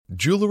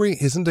Jewelry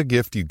isn't a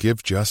gift you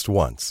give just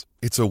once.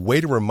 It's a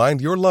way to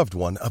remind your loved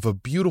one of a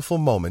beautiful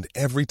moment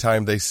every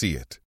time they see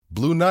it.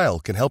 Blue Nile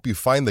can help you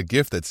find the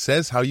gift that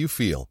says how you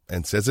feel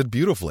and says it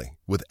beautifully,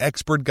 with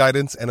expert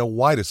guidance and a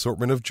wide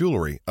assortment of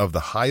jewelry of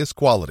the highest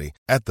quality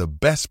at the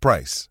best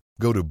price.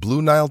 Go to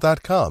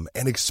BlueNile.com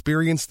and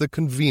experience the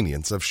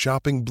convenience of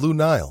shopping Blue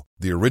Nile,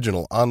 the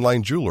original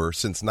online jeweler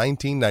since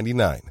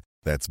 1999.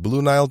 That's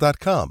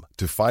BlueNile.com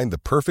to find the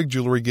perfect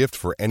jewelry gift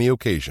for any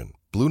occasion.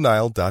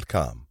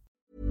 BlueNile.com.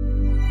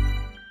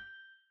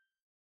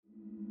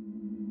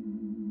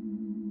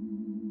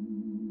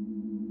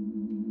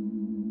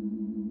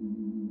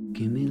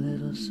 Give me a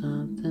little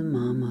something,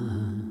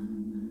 mama.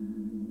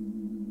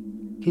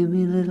 Give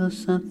me a little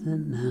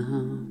something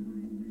now.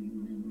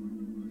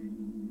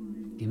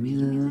 Give me a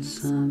little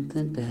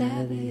something,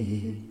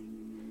 daddy.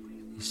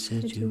 You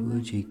said you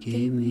would, you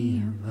gave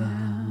me a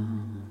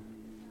vow.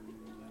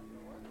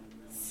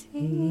 See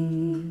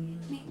me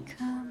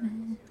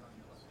coming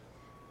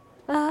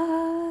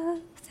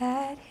up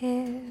that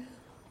hill.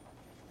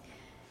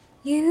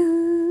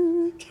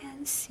 You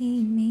can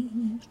see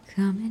me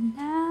coming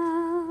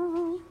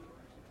now.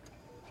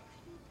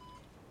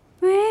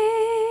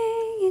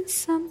 Bringing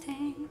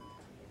something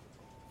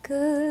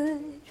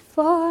good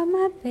for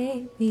my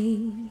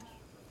baby,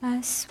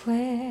 I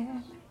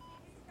swear.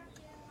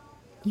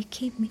 You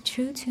keep me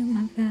true to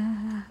my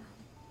vow.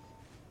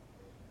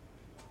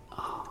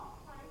 Oh,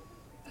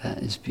 that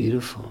is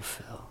beautiful,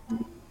 Phil.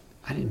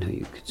 I didn't know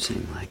you could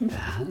sing like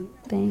that.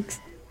 Thanks.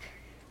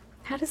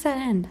 How does that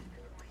end?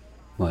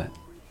 What?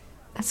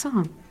 That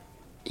song.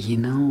 You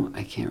know,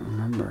 I can't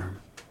remember.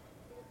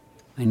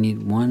 I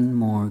need one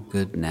more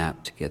good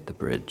nap to get the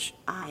bridge.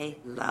 I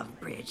love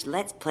bridge.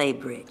 Let's play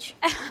bridge.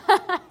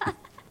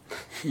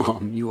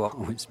 Mom, you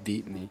always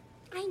beat me.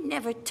 I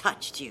never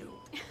touched you.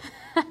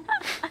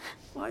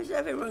 Why is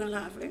everyone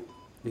laughing?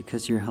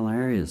 Because you're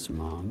hilarious,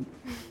 Mom.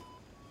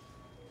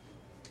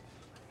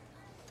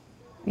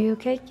 Are you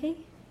okay,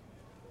 Kate?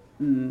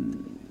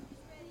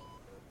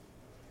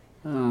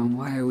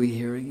 Why are we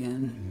here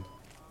again?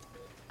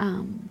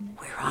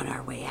 We're on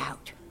our way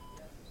out.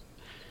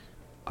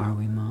 Are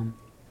we, Mom?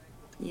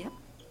 Yep.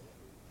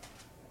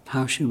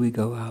 How should we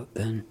go out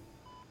then?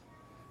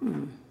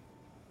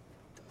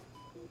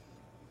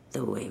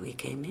 The way we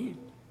came in.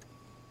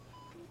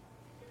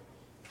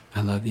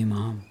 I love you,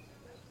 Mom.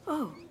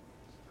 Oh.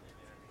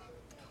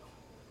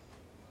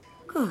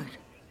 Good.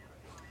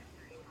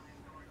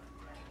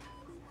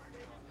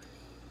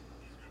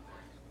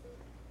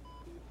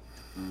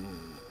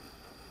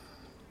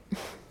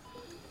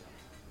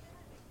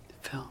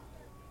 Phil.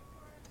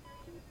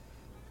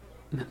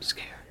 I'm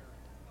scared.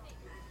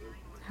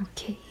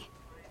 Okay.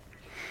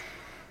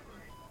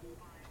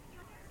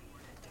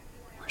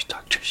 Where's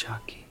Dr.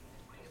 Shaki?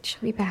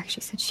 She'll be back.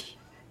 She said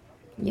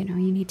you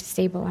need to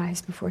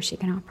stabilize before she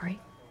can operate.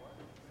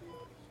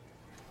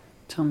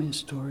 Tell me a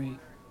story.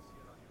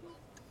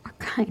 What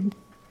kind?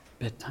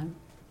 Bedtime?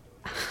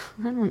 I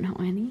don't know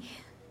any.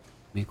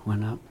 Make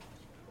one up.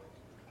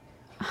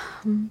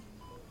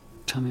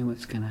 Tell me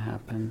what's gonna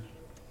happen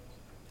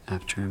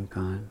after I'm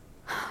gone.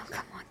 Oh,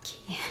 come on,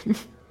 Kian.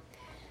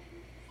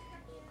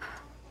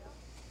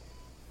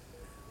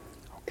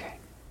 Okay.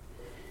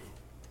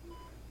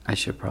 I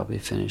should probably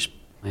finish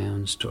my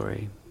own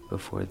story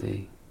before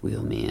they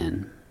wheel me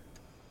in.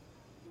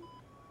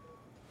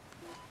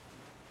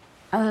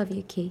 I love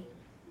you, Key.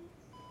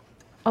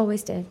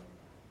 Always did.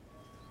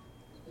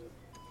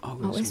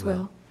 Always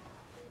will.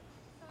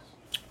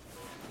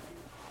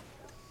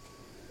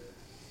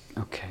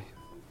 Okay.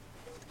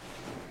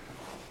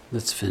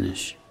 Let's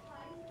finish.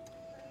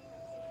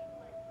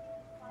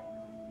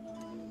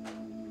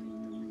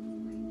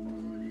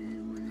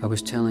 I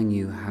was telling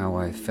you how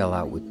I fell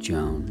out with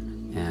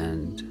Joan,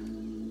 and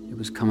it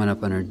was coming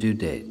up on her due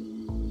date.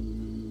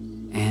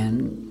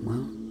 And,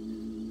 well,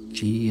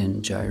 G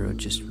and Gyro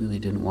just really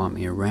didn't want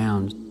me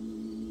around,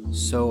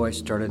 so I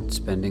started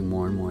spending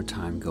more and more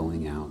time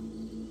going out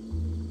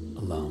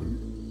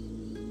alone.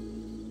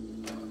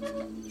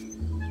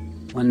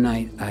 One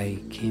night I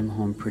came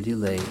home pretty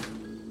late,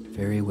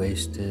 very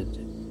wasted.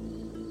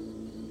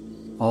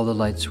 All the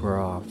lights were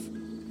off,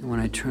 and when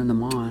I turned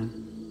them on,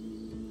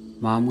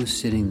 Mom was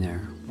sitting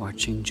there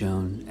watching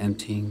Joan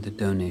emptying the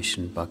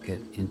donation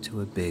bucket into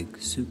a big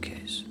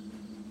suitcase.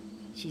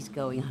 She's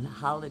going on a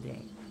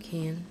holiday.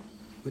 Kian,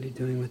 What are you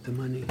doing with the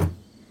money?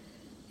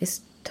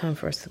 it's time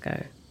for us to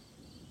go.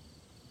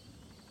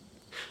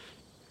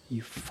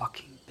 You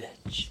fucking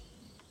bitch.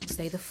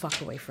 Stay the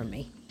fuck away from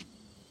me.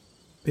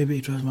 Baby,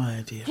 it was my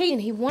idea. Kian,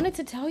 he wanted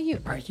to tell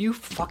you. Are you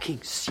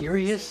fucking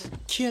serious?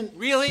 Kian,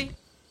 Really?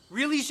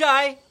 Really,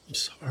 Shy? I'm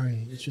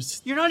sorry. It's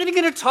just... You're not even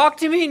gonna talk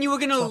to me and you were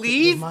gonna It was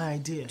leave? my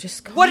idea.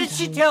 Just calm What did down.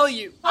 she tell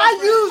you? I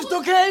used,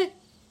 okay?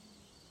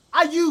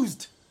 I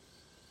used.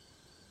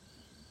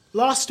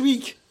 Last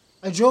week,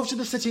 I drove to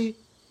the city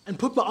and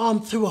put my arm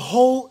through a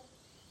hole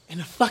in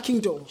a fucking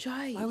door.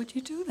 Jai, Why would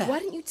you do that? why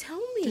didn't you tell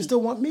me? You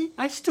still want me?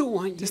 I still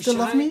want you, You still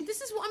love Shy. me?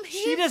 This is what I'm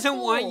here She doesn't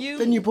for. want you.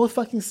 Then you're both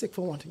fucking sick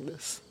for wanting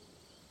this.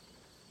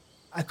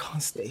 I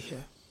can't stay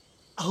here.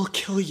 I'll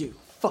kill you.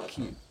 Fuck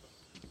you.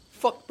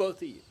 Fuck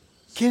both of you.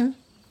 Ken,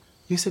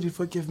 you said you'd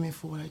forgive me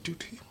for what I do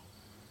to you.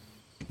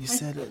 You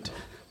said it.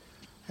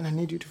 And I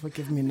need you to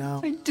forgive me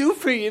now. I do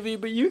forgive you,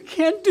 but you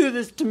can't do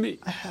this to me.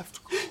 I have to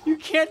go. You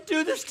can't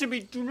do this to me.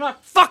 Do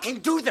not fucking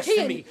do this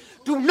to me.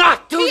 Do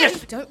not do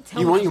this. Don't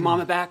tell You me. want your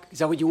mama back? Is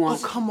that what you Oh,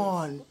 want? come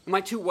on. Am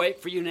I too white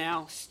for you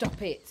now?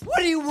 Stop it. What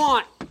do you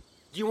want?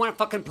 Do you want a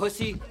fucking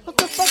pussy? What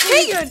the fuck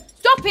Kean!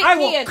 Stop it, I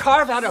will Kean!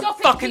 carve out Stop a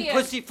it, fucking Kean.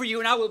 pussy for you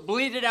and I will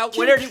bleed it out. Ken,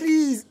 Whatever.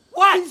 please.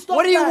 What? Please stop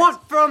What do you that.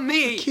 want from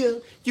me?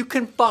 Ken. You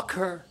can fuck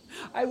her.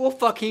 I will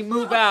fucking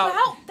move out.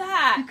 About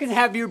that. You can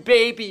have your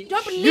baby.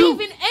 Don't You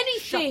believe in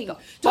anything. shut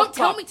the Don't fuck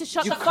tell up. me to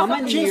shut You the fuck come up.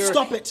 in Ken, here.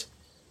 stop it.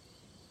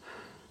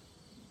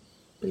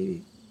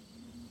 Baby,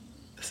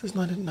 this is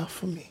not enough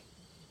for me.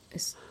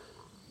 It's-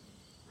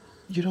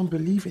 You don't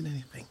believe in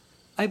anything.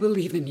 I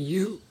believe in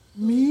you.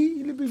 Me?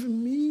 You believe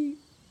in me?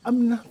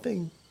 I'm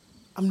nothing.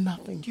 I'm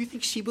nothing. Do you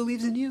think she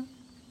believes in you?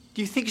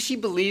 Do you think she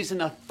believes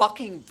in a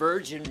fucking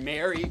Virgin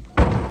Mary?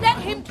 Let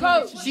him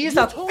go. She is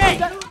a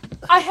fake.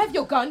 I have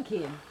your gun,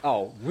 Kean.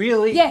 Oh,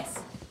 really? Yes.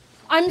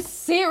 I'm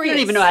serious. You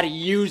don't even know how to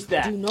use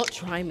that. Do not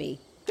try me.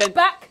 Then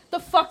Back the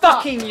fuck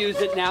fucking up. use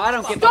it now. I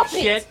don't give Stop a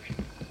it. shit.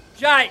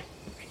 Jai,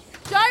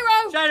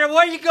 Gyro! Jai, where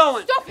are you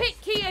going? Stop it,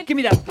 Kean! Give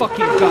me that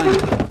fucking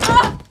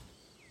gun.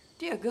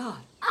 Dear God.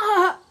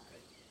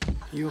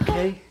 You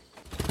okay?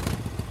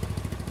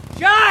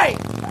 Jai!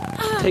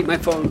 Take my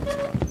phone.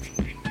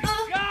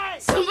 Jai!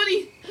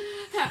 Somebody!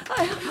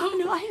 Oh,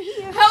 no, I'm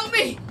here. Help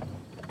me!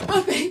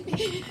 My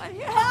baby!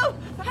 Help!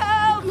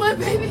 Help! My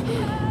baby!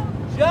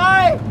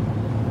 Jai!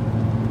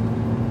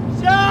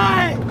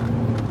 Jai!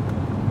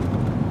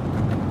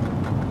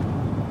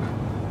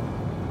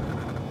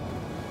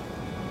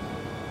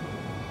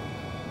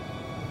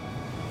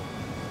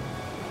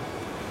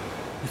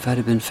 If I'd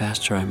have been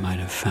faster, I might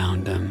have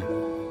found him.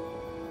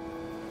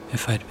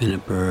 If I'd been a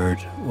bird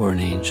or an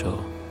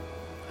angel,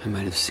 I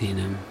might have seen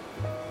him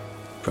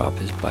drop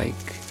his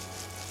bike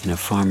in a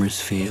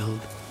farmer's field,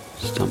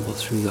 stumble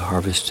through the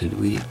harvested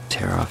wheat,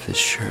 tear off his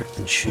shirt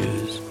and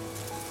shoes,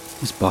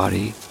 his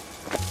body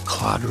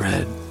clawed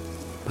red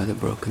by the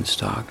broken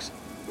stalks.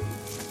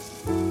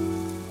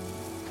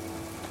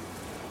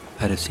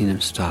 I'd have seen him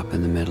stop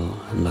in the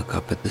middle and look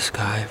up at the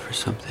sky for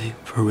something,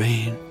 for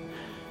rain,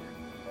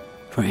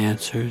 for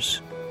answers,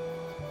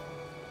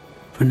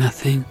 for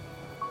nothing.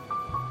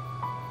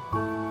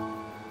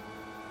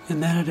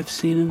 And then I'd have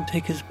seen him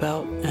take his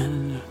belt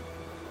and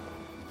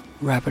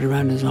wrap it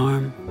around his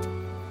arm,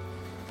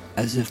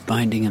 as if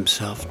binding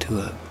himself to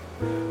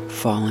a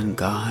fallen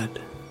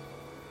god.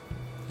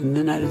 And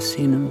then I'd have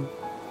seen him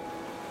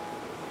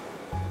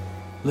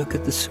look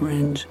at the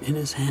syringe in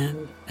his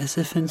hand as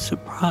if in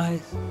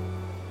surprise.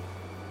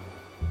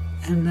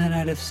 And then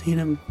I'd have seen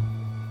him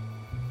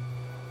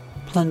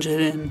plunge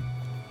it in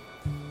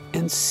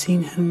and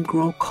seen him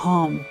grow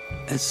calm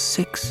as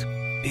 6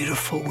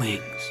 beautiful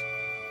wings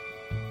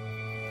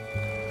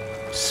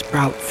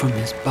sprout from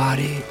his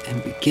body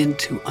and begin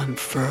to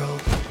unfurl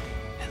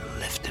and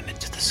lift him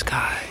into the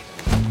sky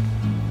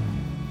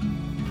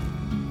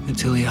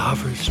until he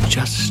hovers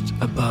just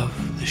above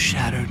the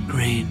shattered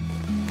grain.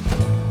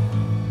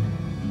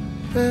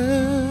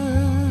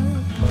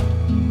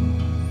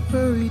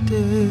 Every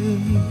day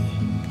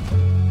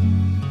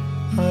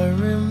I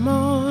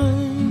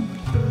remind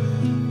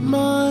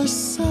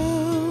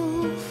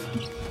myself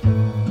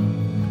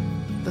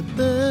that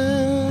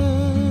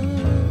there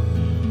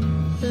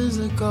is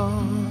a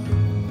God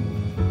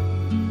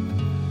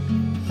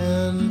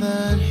and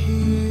that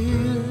He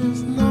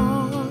is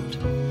not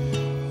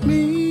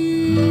me.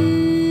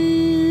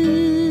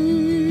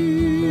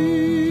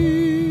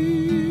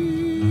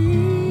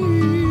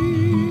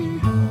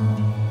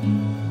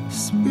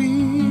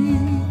 Speak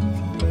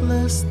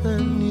less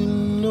than you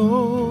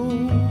know.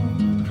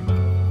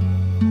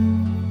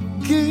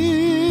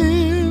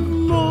 Give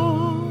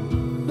more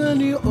than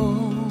you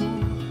owe.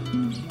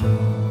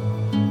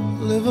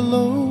 Live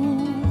alone.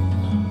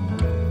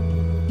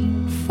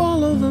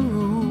 Follow the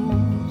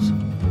rules.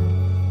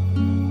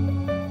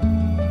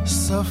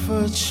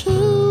 Suffer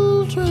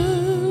children.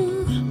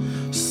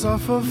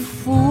 Suffer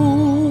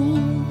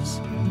fools.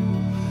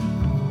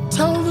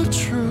 Tell the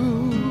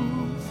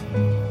truth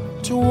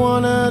to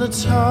one at a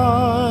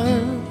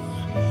time.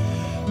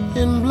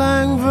 In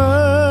blank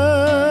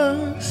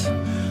verse,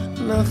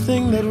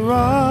 nothing that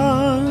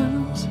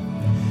rhymes.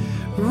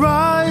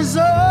 Rise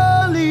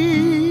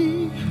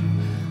early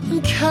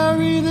and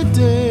carry the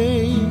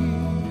day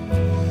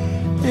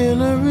in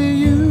a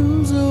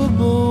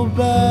reusable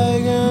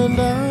bag, and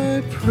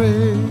I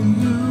pray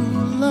you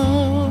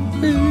love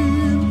me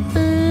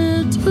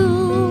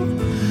little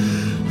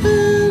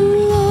and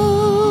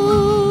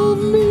love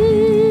me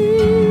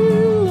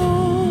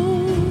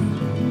long.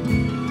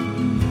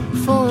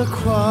 For a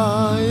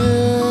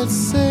quiet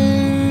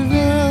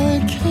Savior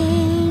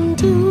can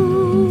do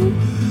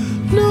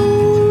no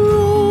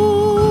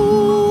wrong.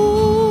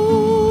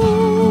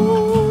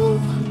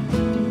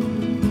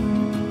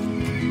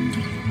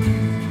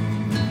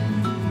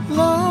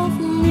 Love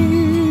me,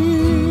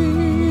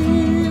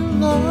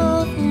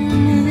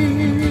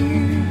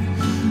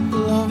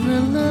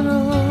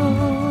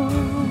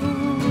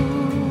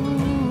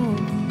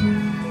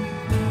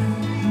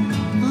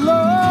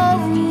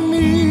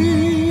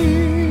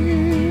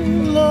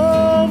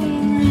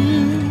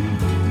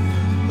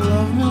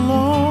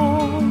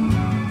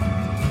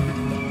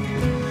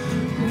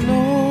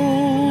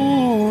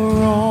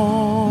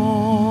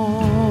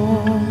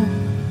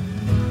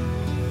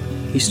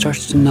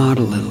 starts to nod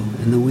a little,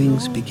 and the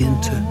wings begin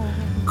to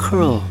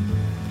curl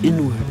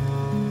inward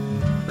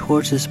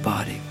towards his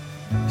body,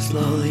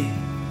 slowly,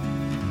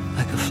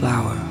 like a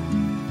flower,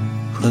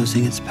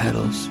 closing its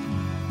petals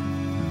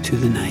to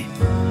the night.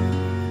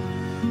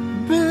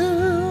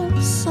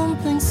 Build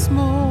something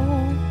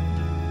small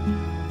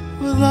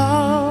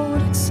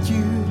without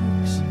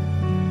excuse.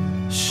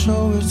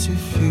 Show it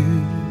if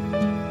you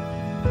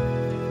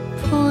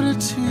put it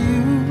to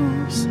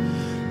use.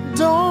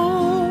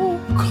 Don't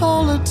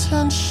call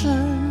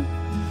attention.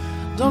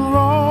 Don't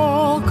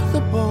rock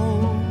the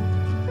boat.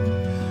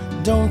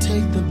 Don't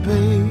take the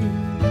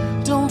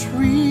bait. Don't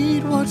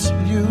read what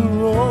you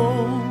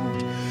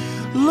wrote.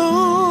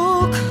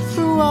 Look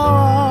through our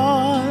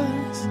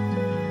eyes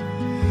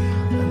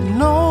and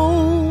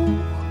know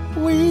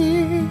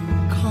we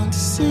can't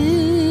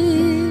see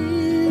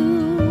you.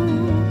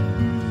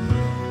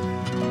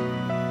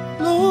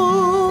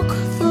 Look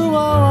through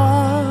our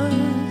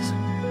eyes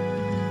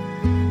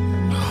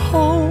and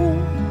hope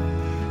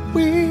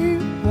we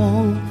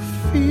won't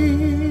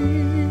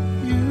feel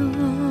you.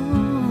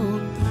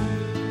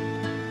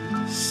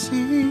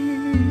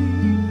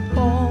 See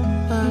all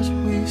that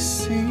we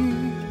see.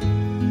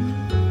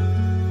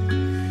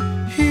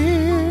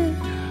 Hear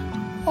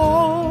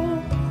all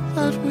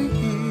that we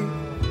hear.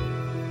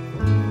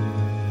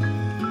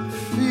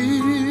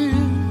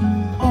 Feel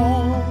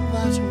all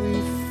that we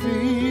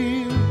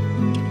feel.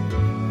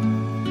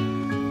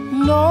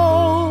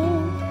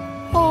 Know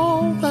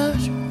all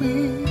that we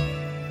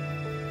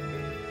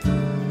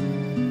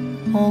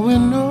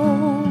know.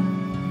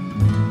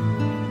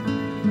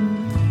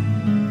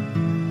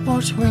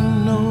 What we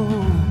know.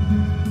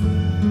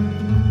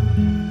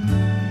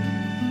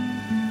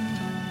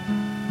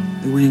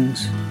 The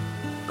wings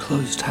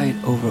close tight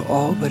over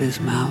all but his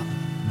mouth.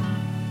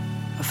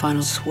 A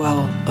final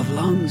swell of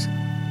lungs,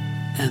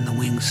 and the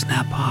wings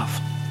snap off.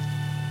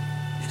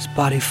 His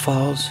body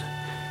falls,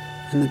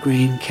 and the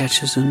green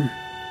catches him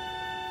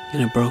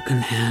in a broken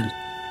hand.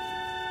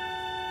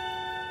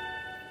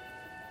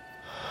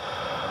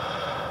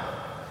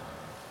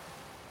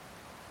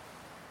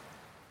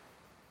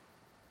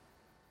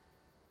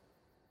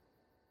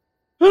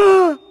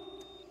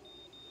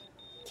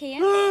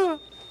 Kian?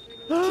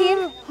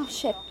 Kian? Oh,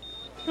 shit.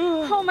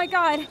 Oh my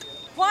god.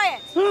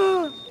 Quiet!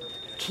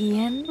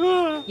 Kian,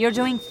 you're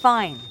doing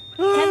fine.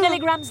 10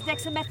 milligrams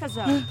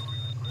dexamethasone.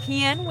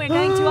 Kian, we're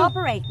going to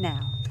operate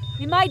now.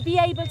 We might be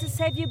able to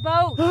save you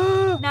both.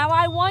 Now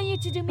I want you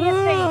to do me a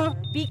favor.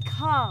 Be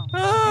calm,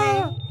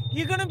 okay?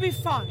 You're gonna be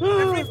fine.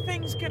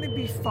 Everything's gonna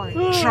be fine.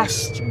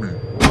 Trust me.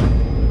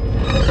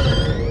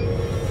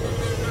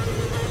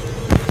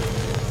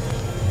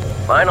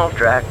 Final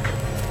track.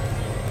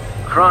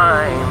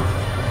 Crime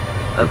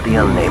of the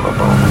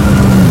Unnameable.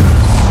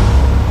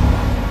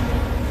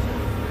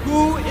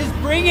 Who is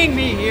bringing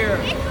me here?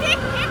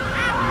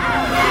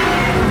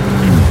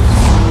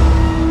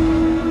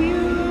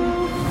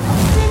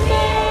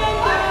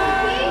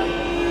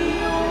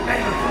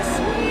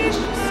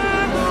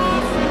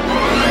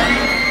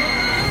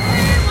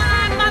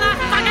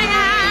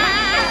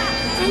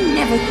 I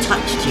never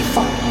touched you.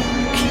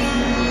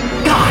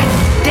 God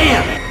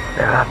damn!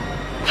 There are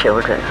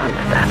children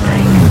under that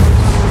lake.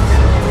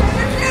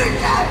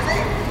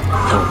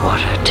 The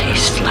water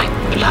tastes like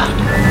blood.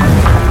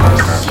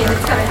 Shit,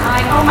 it's gonna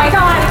die. Oh my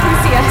god, it can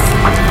see us.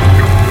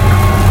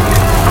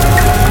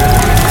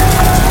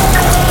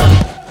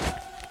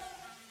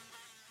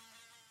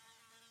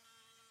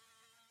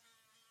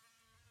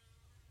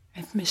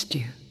 I've missed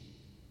you.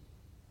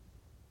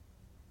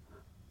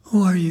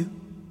 Who are you?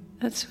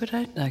 That's what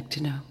I'd like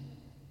to know.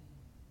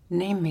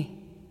 Name me.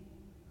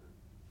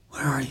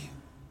 Where are you?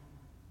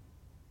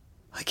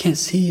 I can't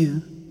see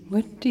you.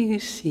 What do you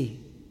see?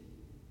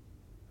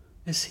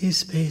 I see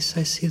space,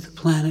 I see the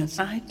planets.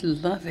 I'd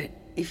love it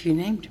if you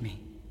named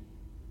me.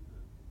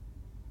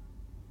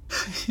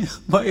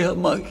 My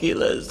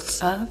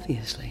homunculus.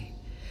 Obviously.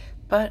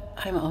 But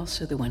I'm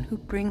also the one who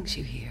brings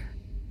you here.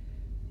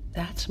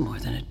 That's more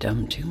than a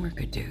dumb tumor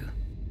could do.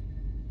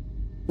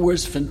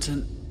 Where's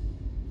Fenton?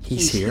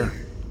 He's here.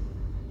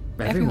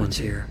 Everyone's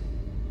here.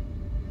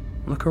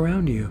 Look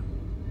around you.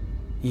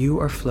 You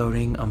are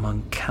floating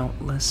among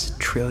countless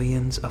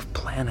trillions of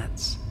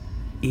planets,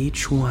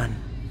 each one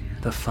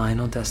the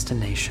final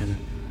destination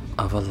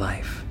of a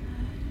life,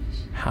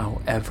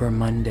 however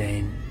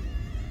mundane.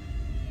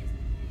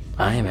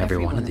 I am every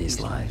one of these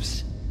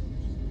lives.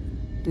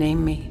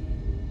 Name me.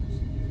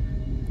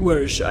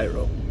 Where is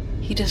Shiro?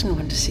 He doesn't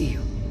want to see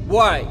you.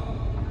 Why?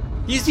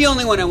 He's the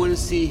only one I want to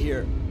see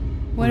here.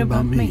 What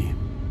about me?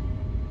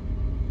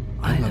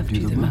 I loved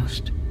you the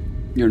most.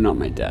 You're not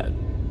my dad.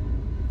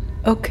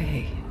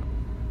 Okay.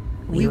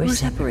 We were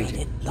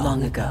separated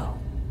long ago,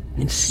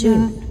 and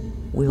soon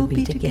we'll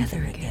be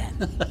together again.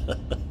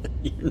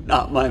 You're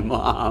not my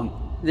mom.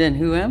 Then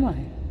who am I?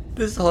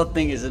 This whole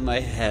thing is in my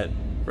head,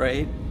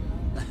 right?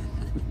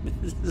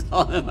 This is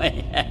all in my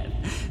head.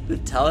 The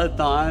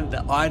telethon,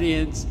 the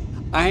audience.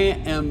 I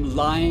am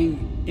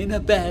lying in a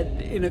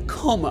bed in a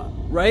coma,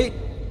 right?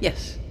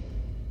 Yes.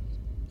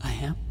 I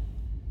am?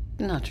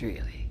 Not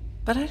really.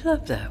 But I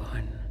love that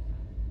one.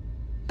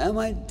 Am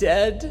I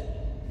dead?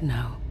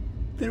 No.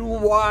 Then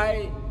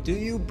why do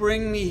you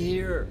bring me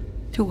here?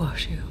 To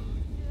wash you.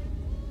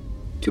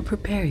 To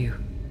prepare you.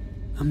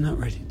 I'm not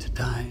ready to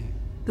die.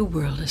 The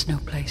world is no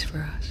place for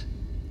us.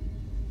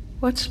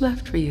 What's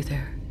left for you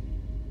there?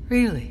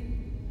 Really?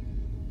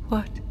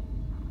 What?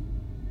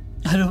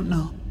 I don't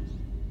know.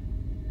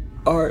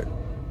 Art.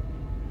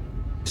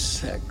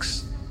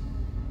 Sex.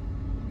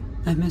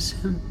 I miss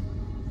him.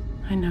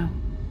 I know.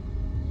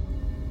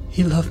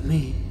 He loved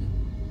me.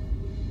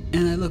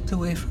 And I looked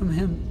away from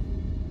him.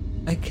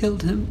 I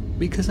killed him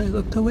because I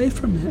looked away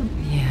from him.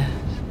 Yes.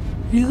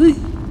 Really?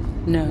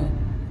 No.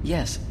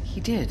 Yes, he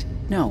did.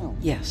 No.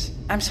 Yes.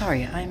 I'm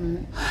sorry.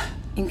 I'm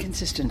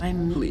inconsistent.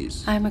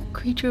 Please. I'm a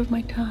creature of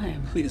my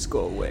time. Please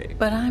go away.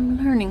 But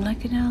I'm learning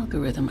like an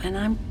algorithm, and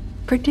I'm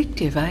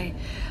predictive.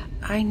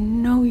 I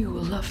know you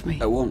will love me.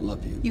 I won't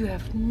love you. You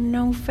have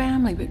no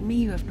family but me.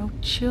 You have no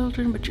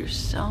children but your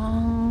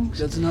songs.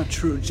 That's not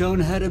true.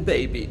 Joan had a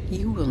baby.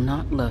 You will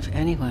not love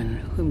anyone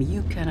whom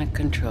you cannot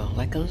control,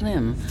 like a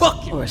limb.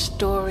 Fuck you! Or a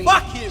story.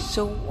 Fuck you!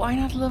 So why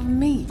not love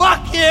me?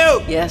 Fuck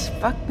you! Yes,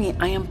 fuck me.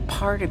 I am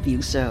part of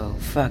you, so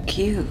fuck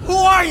you. Who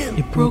are you?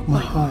 You broke my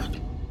heart.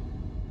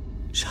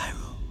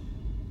 Shiro.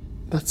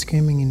 That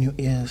screaming in your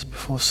ears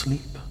before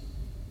sleep.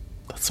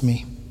 That's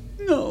me.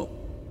 No.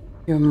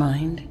 Your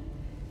mind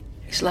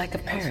is like a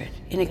parrot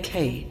in a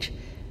cage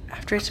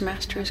after its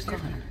master is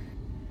gone.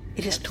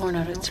 It has torn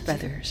out its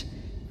feathers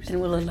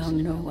and will allow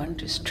no one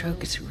to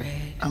stroke its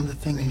red. I'm the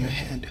thing in your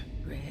head.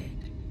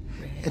 Red.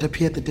 It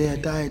appeared the day I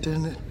died,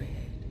 didn't it?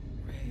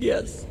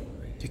 Yes.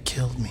 You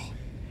killed me,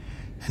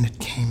 and it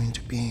came into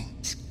being.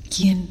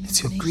 Skin.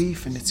 It's your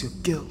grief and it's your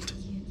guilt,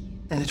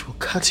 and it will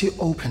cut you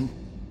open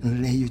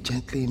and lay you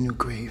gently in your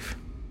grave.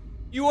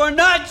 You are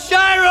not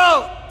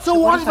Shiro! So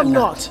what if I'm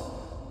not?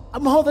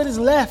 I'm all that is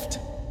left.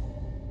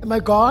 Am I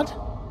God?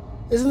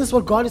 Isn't this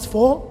what God is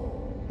for?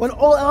 When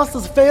all else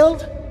has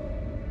failed?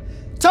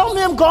 Tell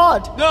me I'm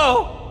God!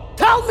 No!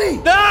 Tell me!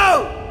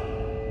 No!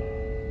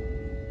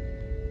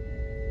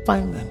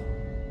 Fine then.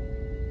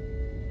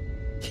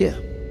 Here.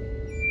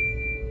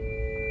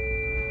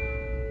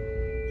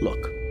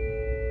 Look.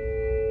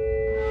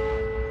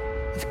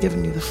 I've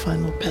given you the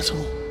final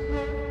petal.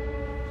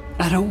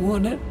 I don't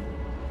want it.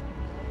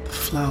 The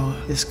flower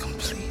is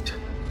complete.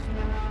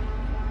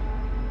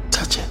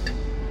 Touch it.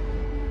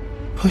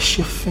 Push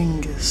your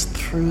fingers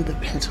through the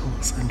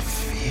petals and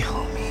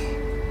feel me.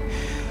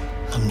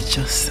 I'm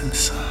just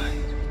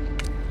inside.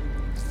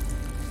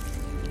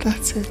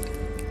 That's it.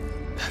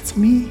 That's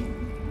me.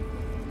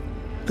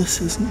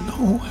 This is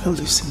no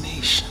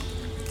hallucination.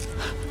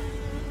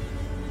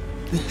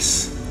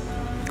 This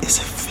is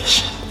a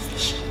vision.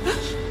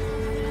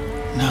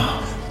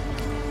 No.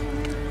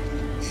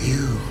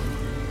 You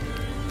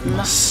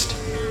must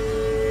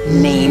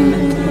name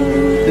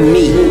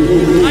me.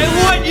 I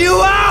want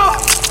you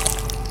out!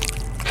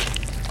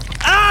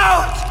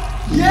 Out!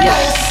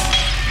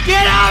 Yes!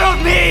 Get out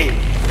of me!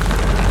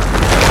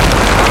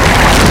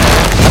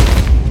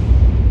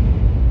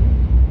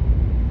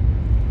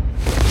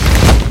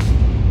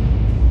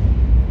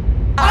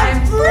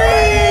 I'm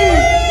free!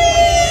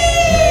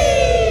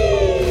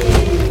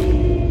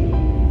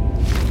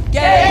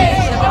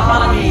 Gaze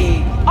upon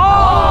me,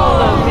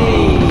 all of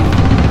me.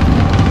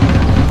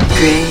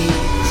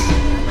 Grace,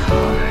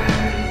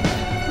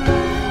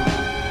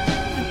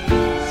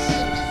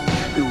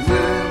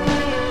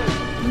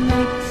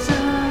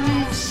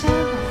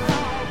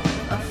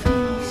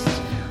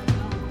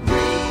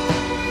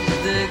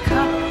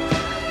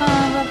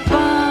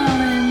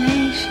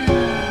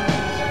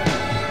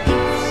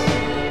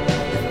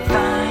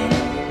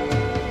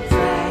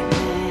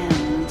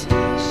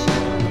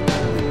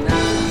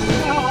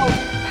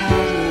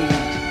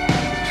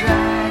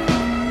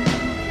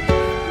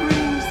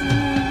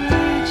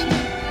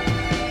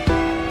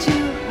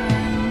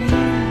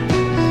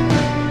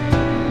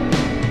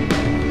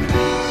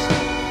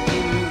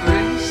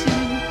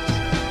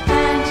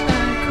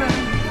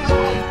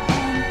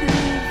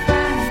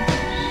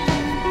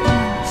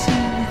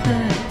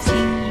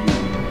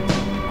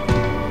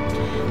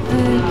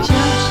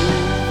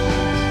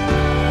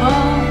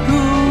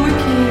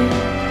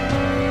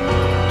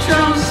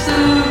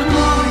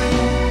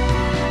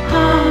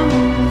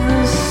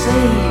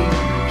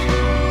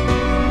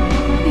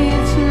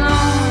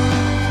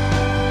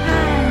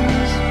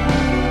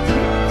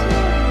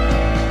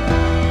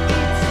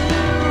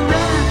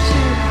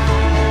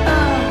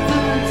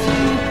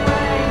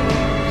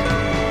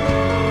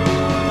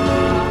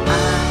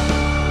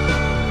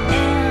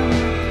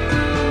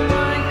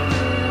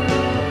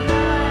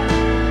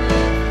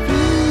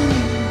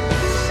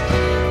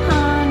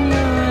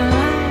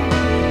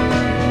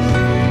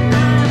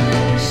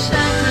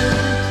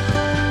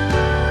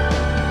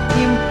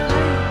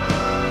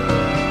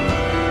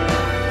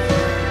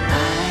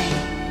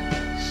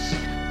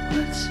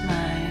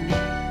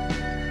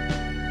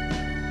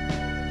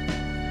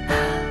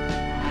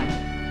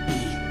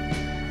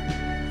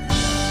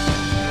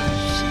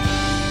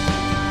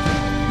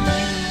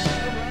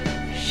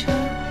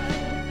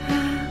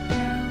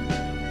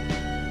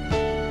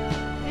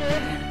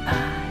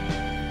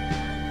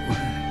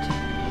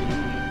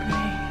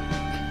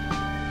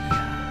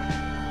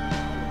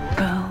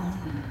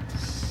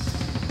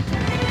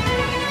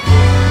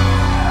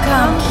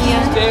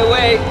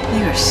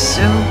 are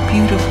so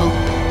beautiful.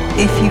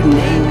 If you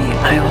name me,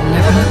 I will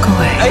never look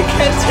away. I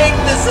can't take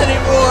this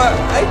anymore.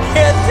 I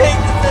can't take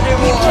this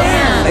anymore. You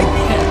can. I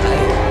can't.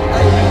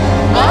 I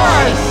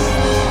must.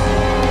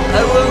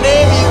 I will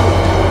name you.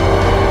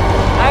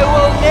 I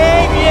will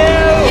name you.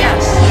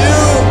 Yes.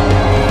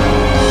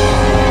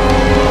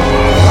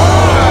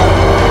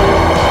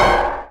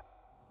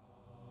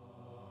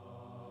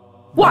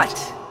 What?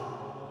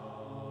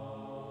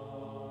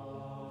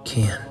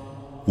 Kian.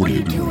 What are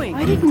you doing?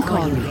 I didn't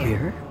call you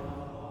here.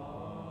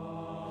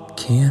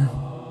 Kian?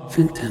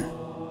 Fintan.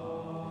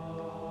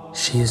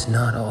 She is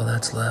not all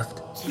that's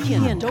left.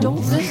 Kian,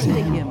 don't listen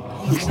to him.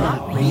 He's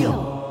not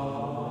real.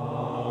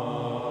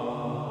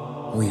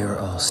 We are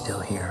all still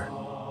here.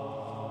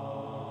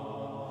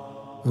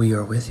 We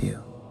are with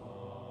you.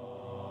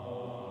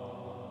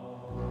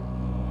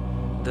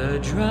 The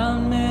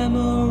drowned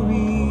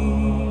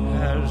memory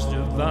has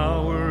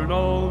devoured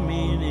all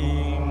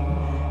meaning.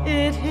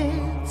 It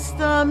hits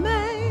the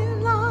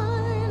main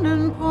line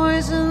and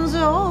poisons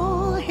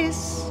all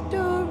history.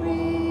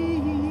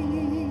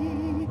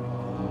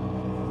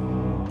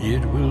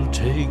 It will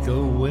take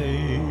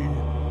away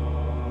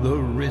the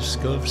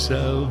risk of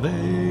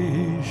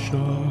salvation.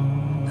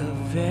 The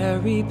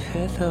very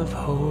pith of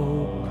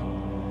hope.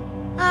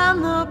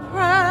 And the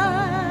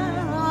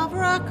prayer of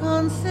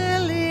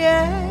reconciliation.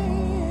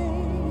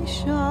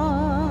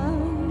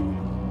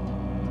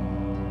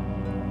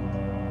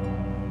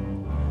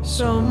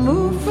 So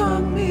move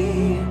from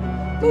me,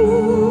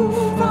 move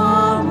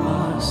from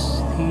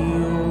us. The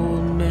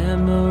old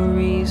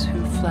memories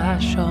who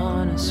flash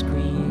on a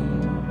screen.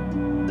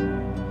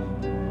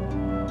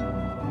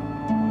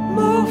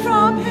 Move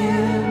from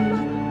him,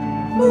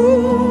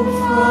 move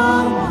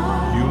from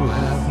us. You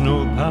have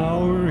no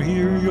power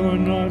here, you're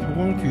not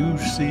what you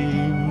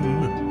seem.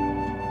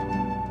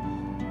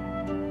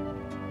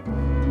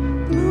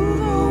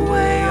 Move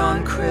away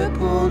on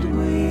crippled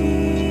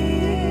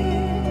wings,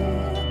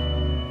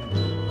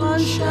 on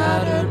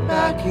shattered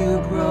back, you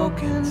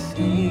broken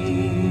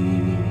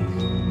thing.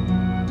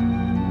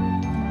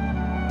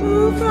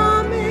 Move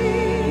from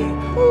me,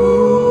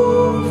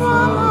 move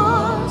from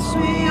us.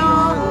 We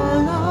are the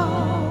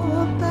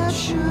love that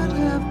should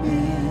have been.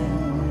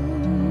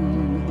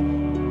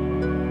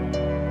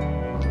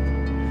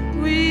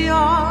 We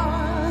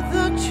are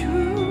the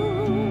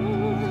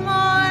truth,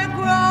 I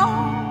grow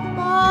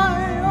by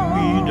all.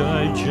 We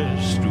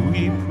digest,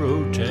 we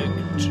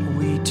protect.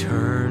 We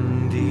turn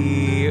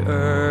the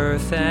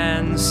earth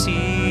and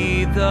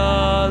see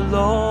the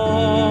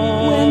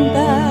Lord. When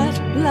that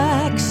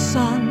black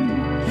sun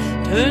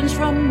turns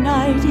from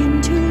night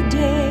into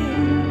day,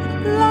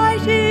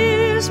 light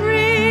is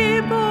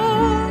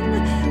reborn,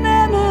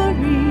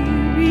 memory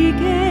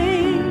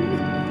regained.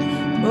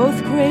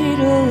 Both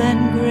cradle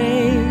and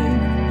grave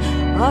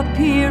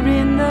appear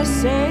in the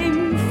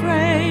same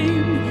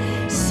frame.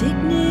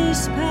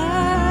 Sickness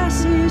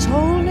passes,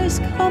 wholeness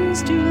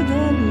comes to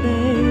the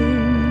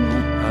lane.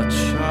 A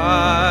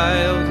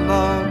child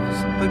loves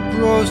but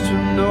grows to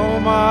know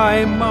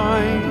my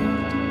mind.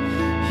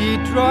 He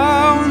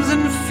drowns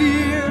in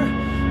fear,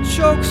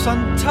 chokes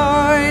on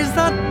ties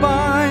that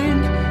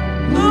bind.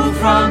 Move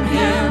from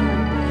him,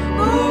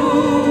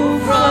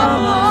 move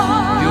from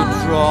us. You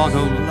draw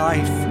no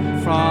life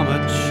from a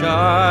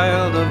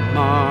child of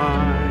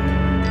mine.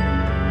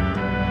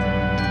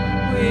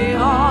 We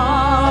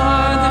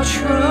are the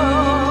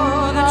true,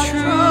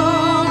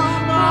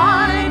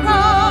 by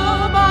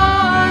grow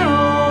by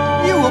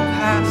all. You will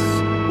pass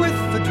with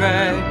the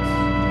dregs,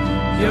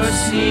 your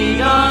seed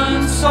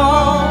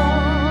unsown.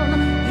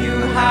 You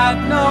have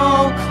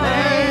no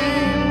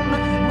claim.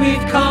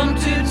 We've come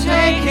to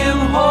take him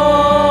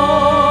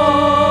home.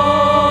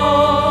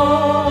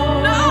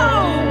 No!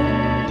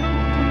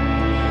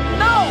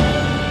 No!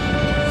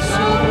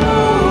 So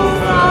move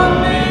from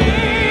me.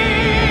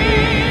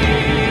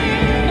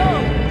 No!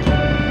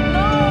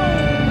 No!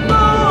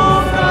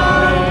 Move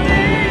from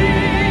me.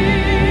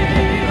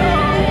 No!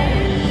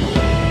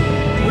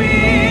 We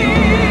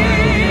will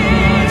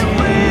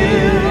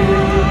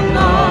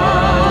not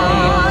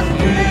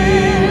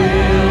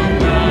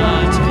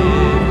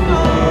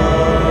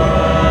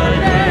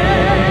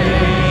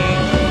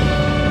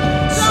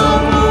So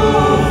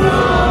move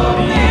from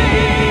me.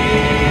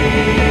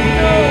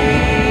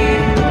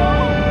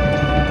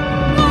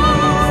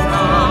 Move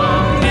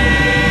from me.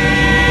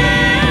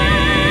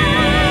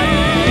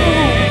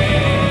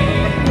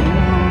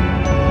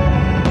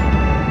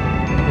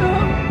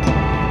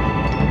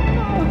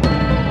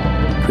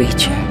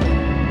 Preacher,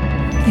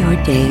 your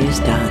day is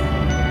done.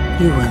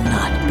 You will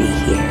not be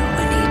here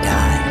when he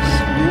dies.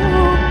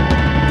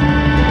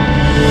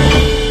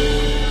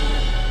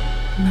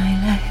 My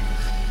life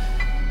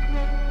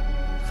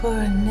for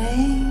a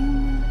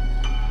name.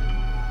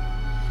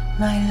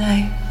 My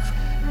life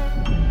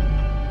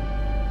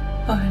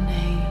for a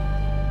name.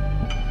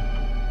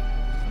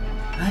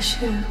 I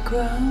should have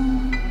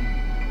grown.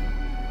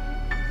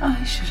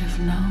 I should have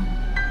known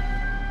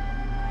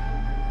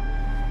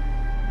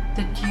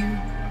that you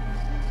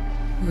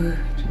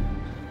would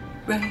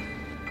break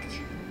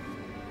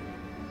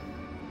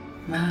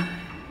my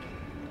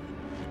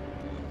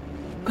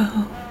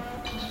bones.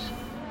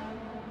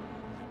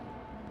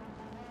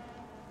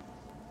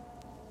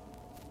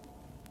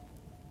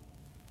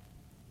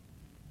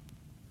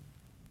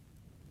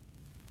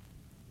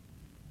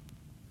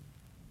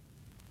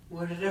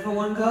 Where did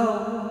everyone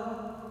go?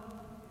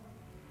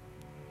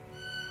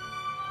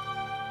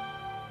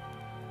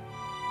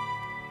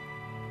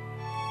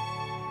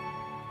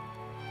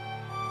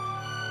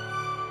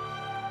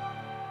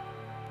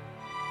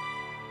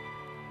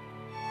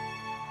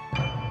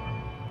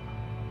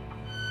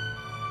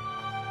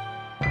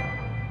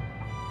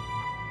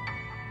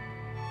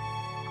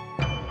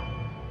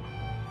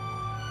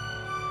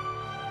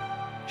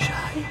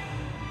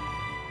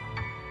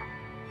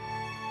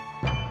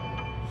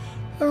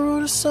 I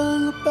wrote a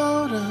song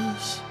about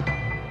us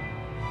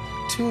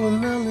to a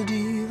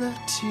melody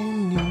that you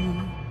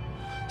knew.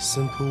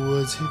 Simple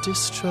words you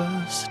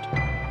distrust,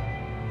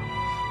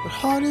 but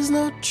heart is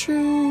not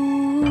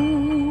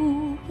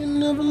true. You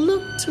never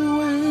looked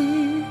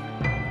away.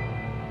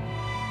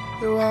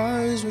 Your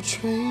eyes were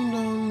trained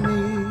on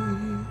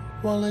me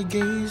while I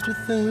gazed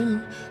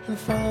within and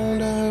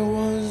found I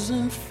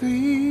wasn't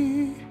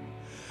free.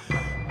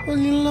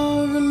 When you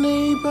love a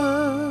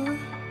neighbor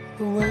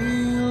the way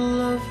you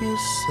love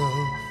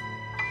yourself,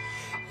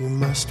 you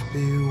must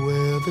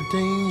beware the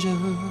danger.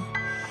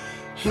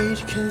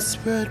 Hate can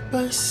spread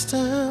by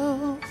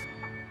stealth.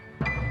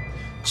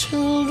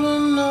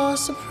 Children are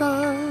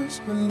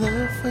surprised when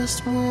their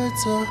first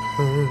words are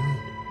heard.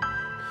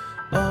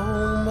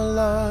 All my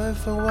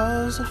life I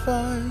was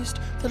advised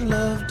that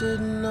love did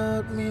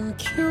not mean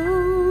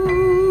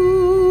cured.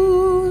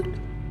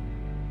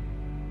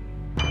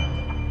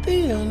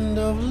 The end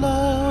of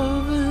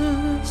love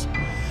is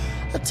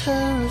a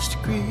terrorist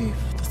grief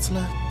that's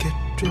like a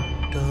drip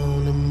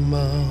down a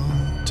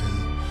mountain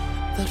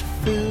that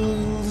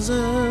fills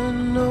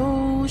an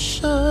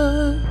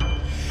ocean.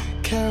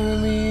 Carry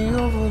me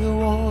over the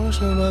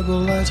water, I go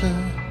lighter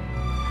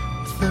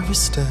with every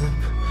step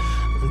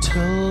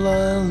until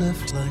I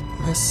lift like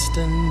mist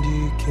and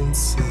you can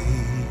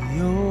see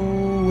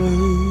your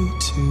way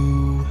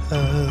to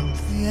hell.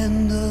 The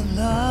end of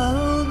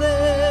love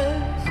is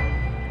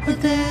a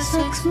Deus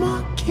Ex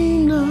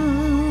Machina,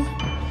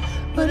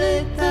 but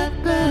ain't that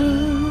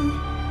better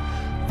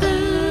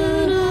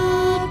than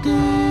a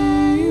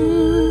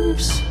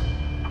Deus?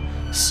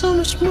 So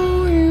much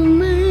more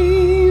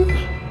humane,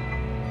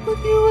 but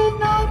you will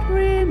not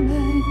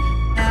remain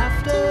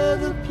after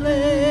the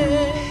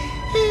play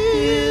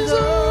is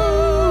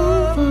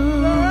over.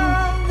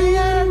 The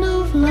end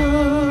of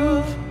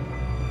love,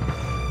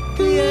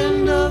 the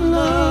end of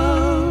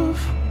love,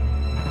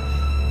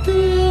 the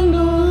end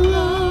of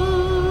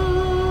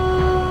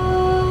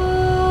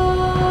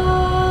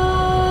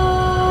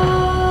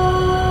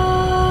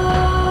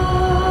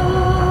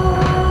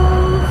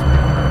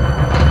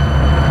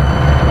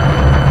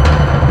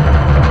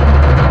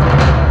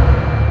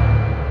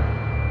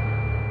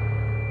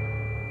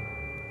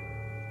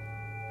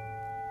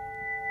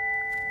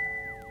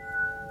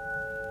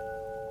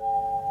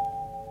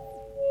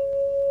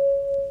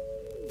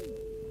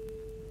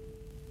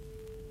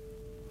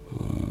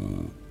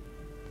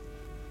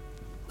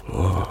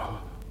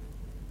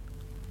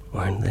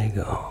Where'd they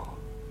go?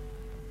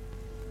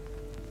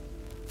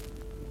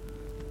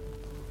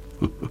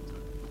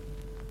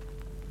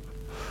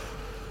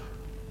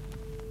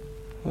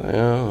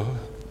 Well,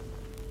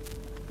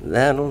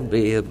 that'll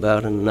be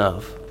about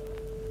enough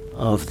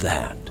of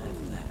that.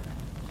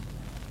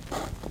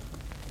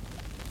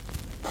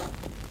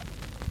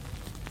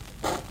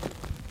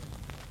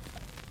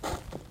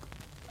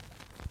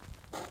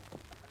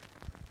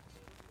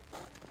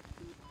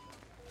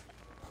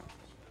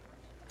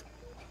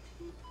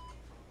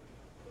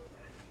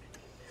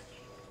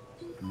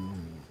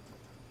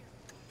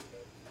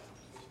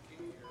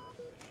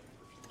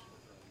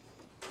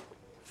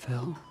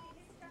 Phil?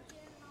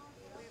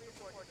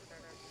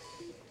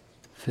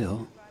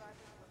 Phil?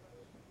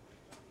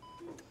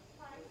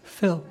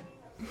 Phil?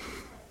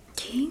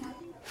 Key?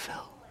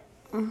 Phil?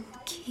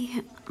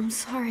 Key, I'm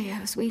sorry. I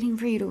was waiting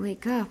for you to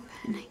wake up,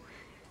 and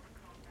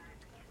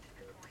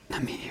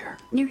I'm here.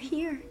 You're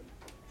here.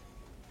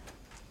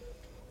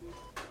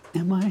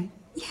 Am I?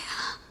 Yeah.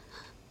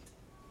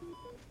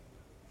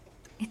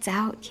 It's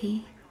out,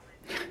 Key.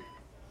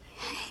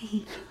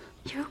 Hey,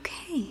 you're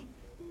okay.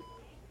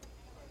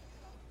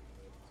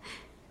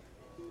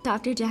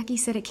 Dr. Jackie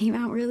said it came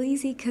out real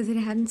easy because it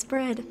hadn't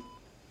spread.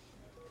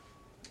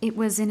 It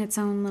was in its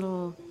own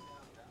little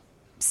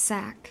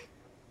sack.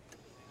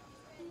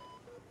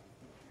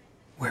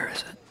 Where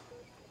is it?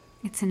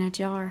 It's in a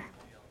jar.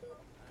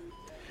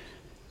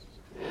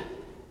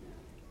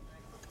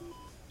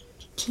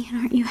 Kian,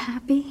 aren't you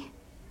happy?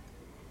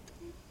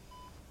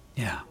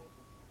 Yeah.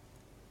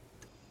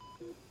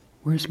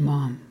 Where's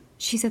Mom?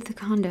 She's at the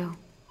condo.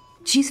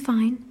 She's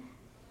fine.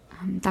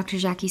 Dr.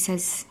 Jackie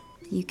says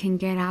you can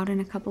get out in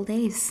a couple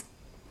days.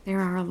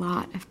 There are a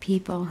lot of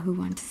people who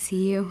want to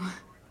see you.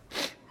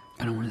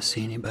 I don't want to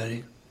see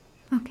anybody.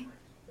 Okay.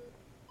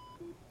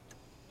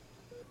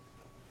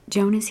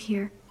 Joan is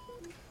here.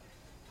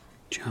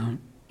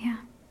 Joan? Yeah.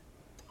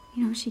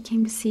 You know, she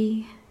came to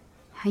see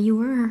how you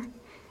were.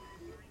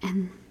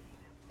 And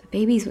the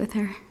baby's with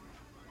her.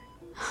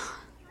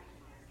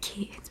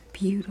 Kate, it's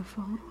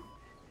beautiful.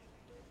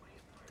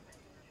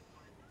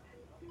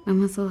 When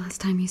was the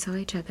last time you saw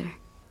each other?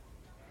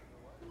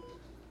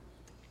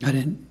 I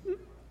didn't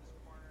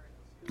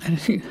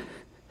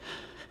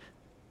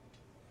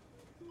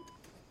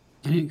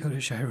go to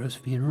Shiro's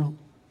funeral.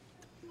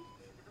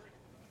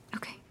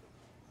 Okay.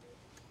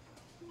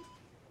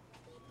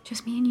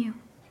 Just me and you.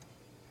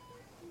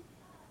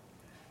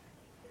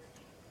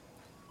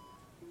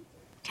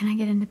 Can I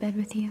get into bed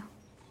with you?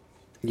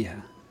 Yeah.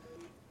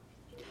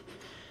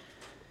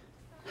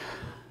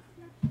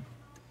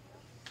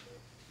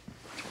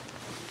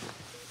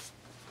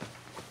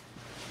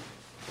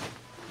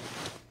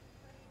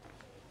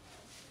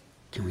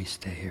 Can we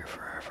stay here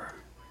forever?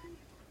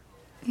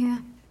 Yeah.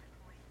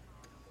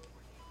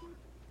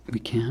 We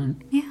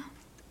can? Yeah.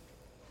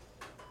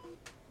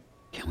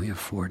 Can we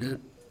afford it?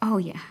 Oh,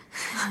 yeah.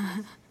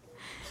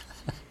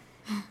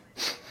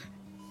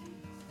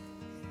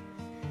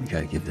 We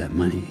gotta give that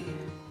money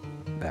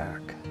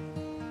back.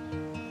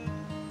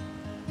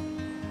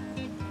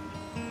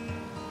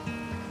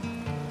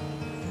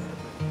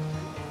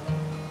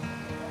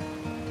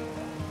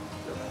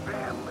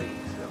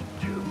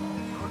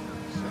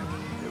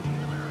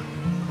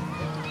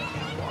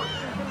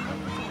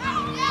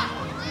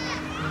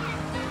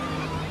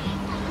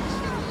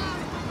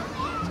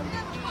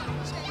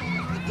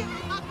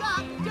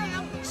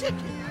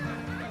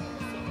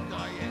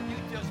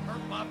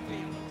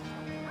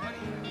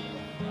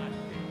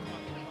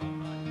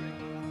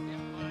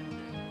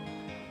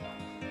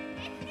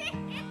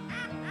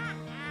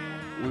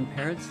 When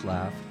parrots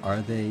laugh,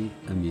 are they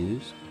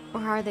amused?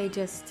 Or are they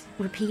just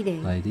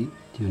repeating? Lady,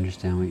 do you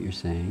understand what you're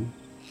saying?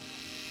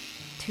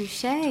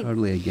 Touché.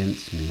 Totally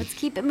against me. Let's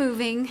keep it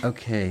moving.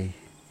 Okay.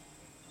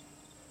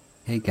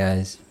 Hey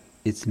guys,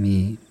 it's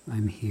me.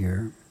 I'm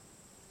here.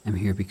 I'm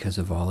here because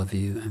of all of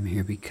you. I'm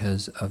here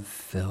because of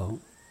Phil.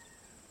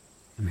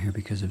 I'm here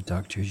because of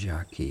Dr.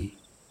 Jackie.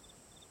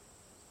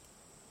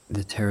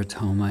 The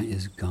teratoma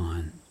is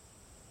gone.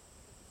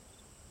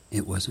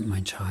 It wasn't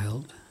my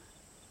child.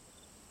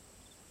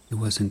 It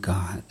wasn't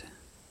God.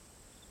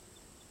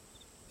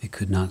 It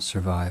could not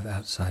survive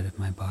outside of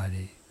my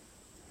body.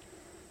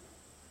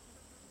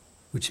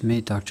 Which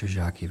made Dr.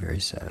 Jackie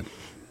very sad.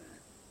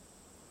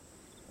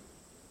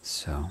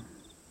 So,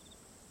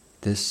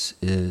 this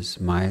is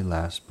my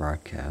last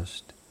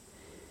broadcast.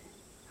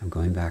 I'm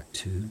going back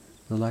to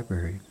the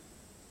library.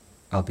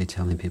 I'll be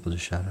telling people to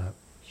shut up.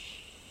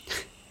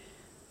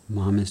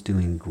 Mom is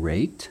doing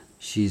great.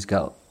 She's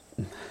got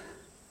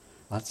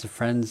lots of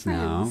friends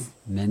now.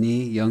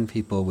 Many young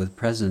people with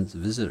presents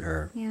visit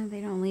her. Yeah,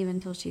 they don't leave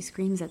until she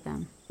screams at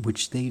them.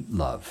 Which they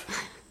love.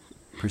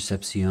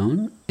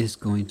 Percepcion is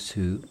going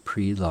to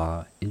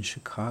pre-law in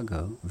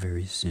Chicago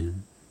very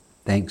soon,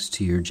 thanks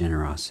to your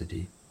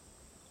generosity.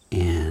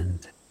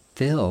 And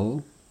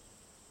Phil,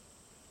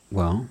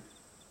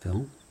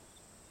 Phil?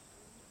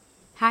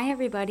 Hi,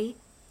 everybody.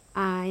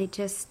 I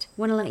just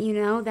want to let you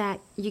know that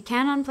you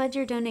can unpledge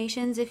your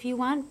donations if you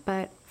want,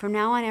 but from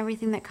now on,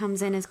 everything that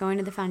comes in is going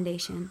to the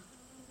foundation.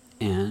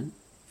 And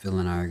Phil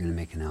and I are going to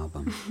make an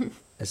album.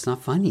 It's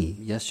not funny.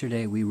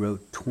 Yesterday, we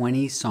wrote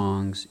 20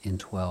 songs in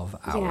 12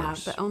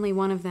 hours. Yeah, but only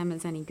one of them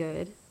is any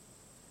good.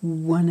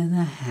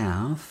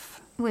 1.5.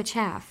 Which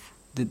half?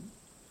 The...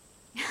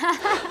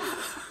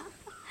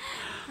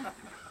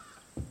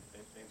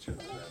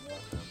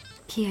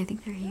 Key, I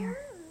think they're here.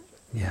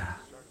 Yeah.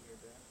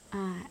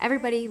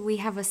 Everybody, we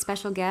have a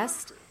special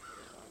guest.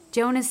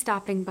 Joan is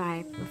stopping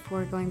by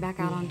before going back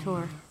out on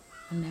tour.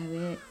 I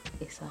know it.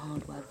 It's a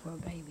hard word for a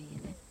baby,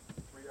 isn't it?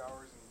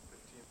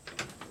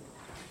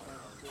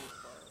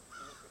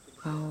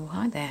 Oh,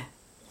 hi there.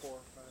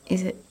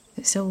 Is it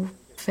still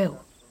Phil?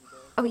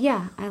 Oh,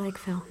 yeah, I like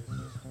Phil.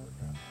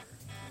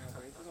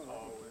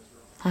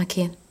 Hi,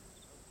 Ken.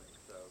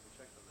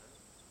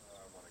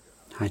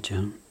 Hi,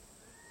 Joan.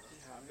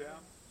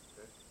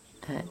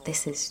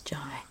 This is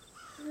Jai.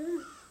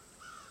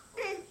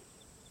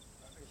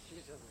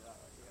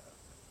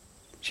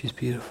 She's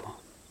beautiful.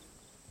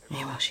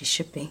 Yeah, well, she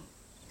should be.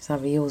 It's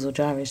either yours or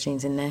Gyro's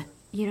genes in there.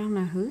 You don't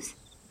know whose?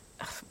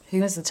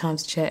 Who has the time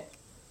to check?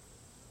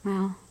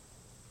 Well,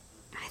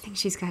 I think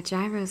she's got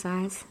Gyro's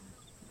eyes.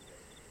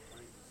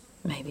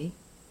 Maybe.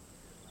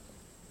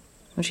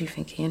 What do you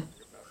think, Ian?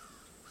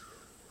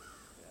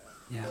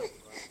 Yeah.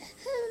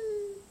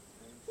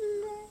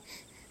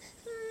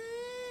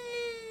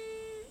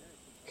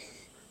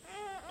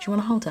 Do you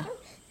want to hold her?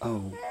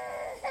 Oh.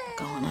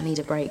 Go on, I need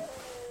a break.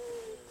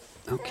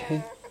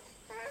 Okay.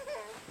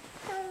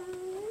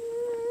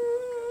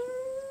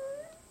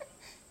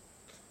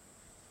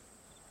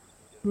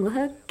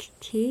 Look,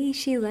 Key,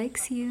 she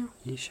likes you.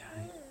 He's shy.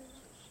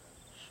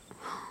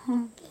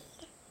 Oh.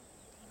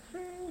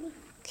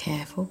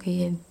 Careful,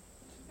 kid.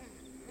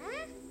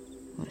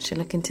 Once you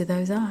look into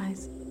those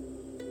eyes.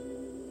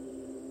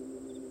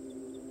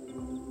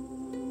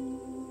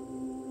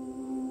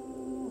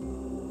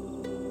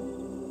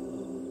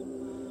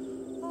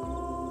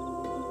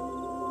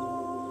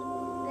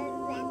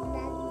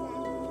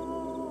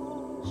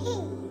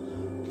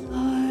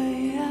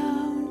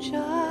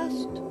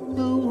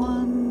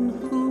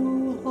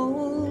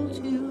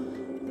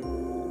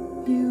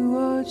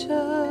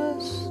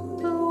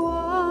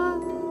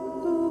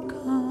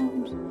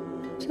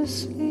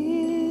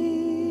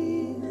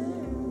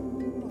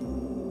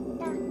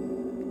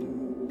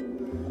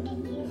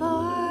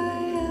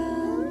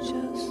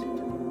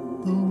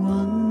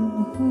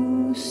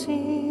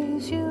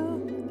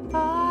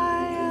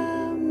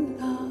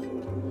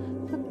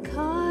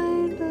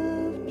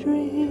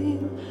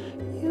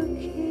 you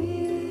keep.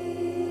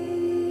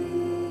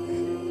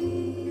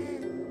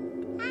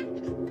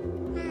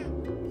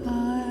 I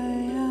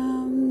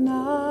am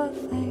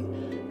nothing,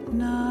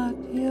 not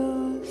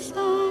your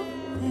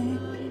something.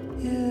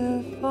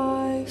 If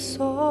I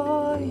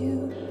saw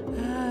you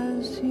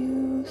as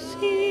you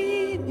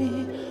see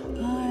me,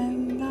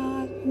 I'm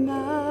not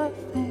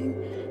nothing,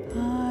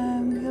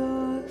 I'm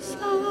your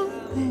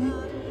something.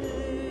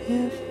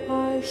 If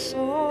I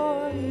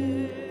saw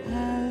you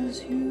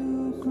as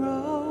you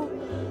grow,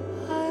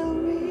 I'll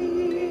read.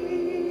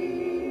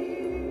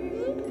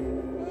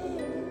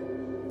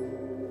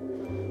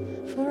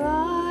 For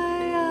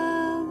I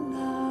am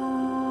now.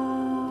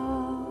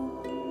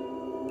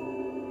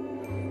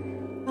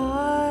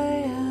 I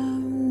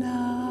am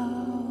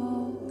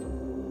now.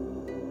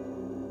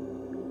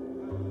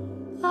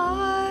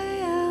 I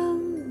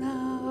am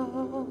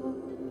now.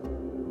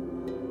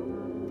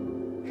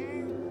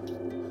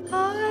 I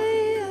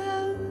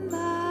am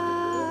now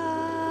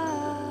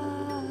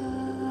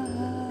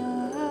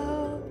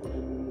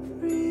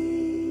free.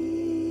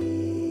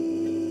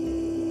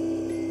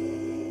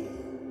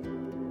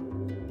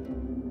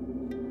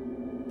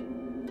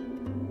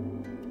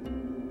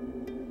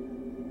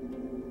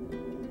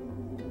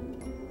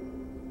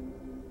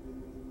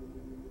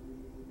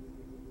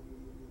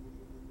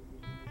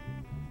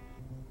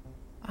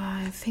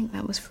 I think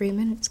that was 3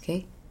 minutes,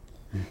 Key.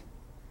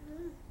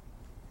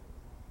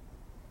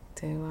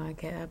 Do I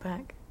get her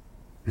back?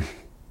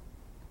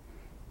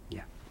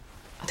 Yeah.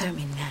 I don't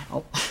mean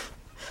now.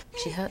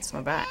 She hurts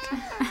my back.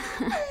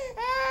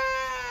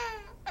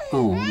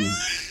 Oh,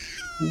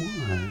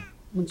 why?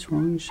 What's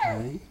wrong,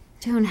 Shay?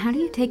 Joan, how do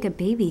you take a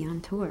baby on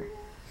tour?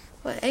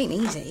 Well, it ain't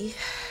easy,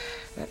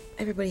 but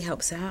everybody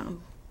helps out.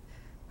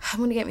 I'm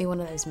gonna get me one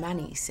of those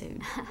manis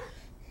soon.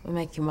 We're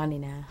making money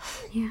now.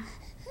 Yeah.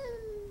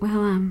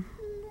 Well,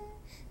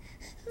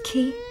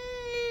 Key?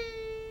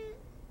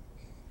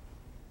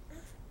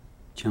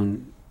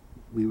 Joan,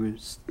 we were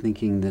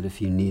thinking that if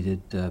you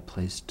needed a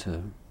place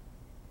to...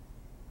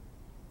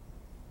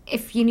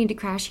 If you need to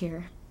crash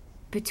here,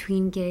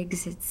 between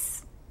gigs,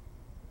 it's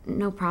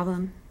no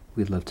problem.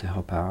 We'd love to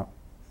help out.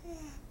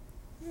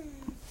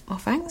 Well,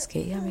 thanks,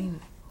 Key. I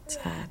mean, it's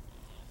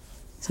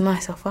a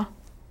nice offer.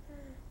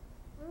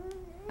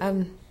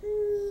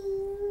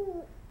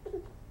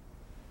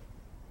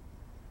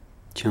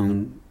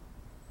 Joan...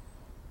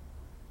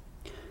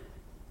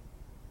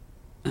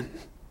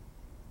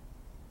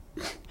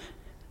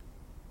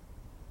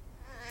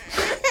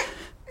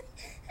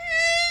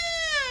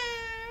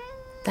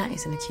 That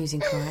is an accusing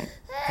cry,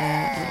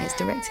 and it's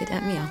directed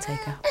at me. I'll take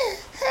her.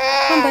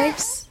 Come on,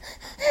 babes.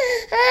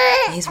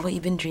 Here's what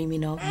you've been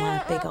dreaming of,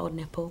 my big old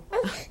nipple.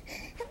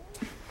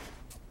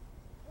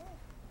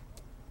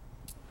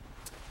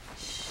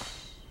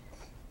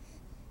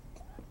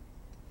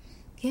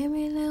 Give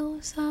me a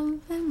little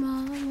something,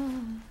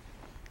 mama.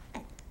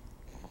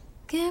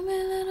 Give me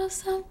a little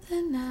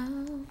something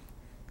now.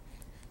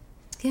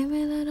 Give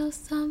me a little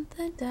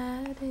something,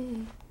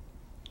 daddy.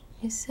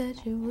 You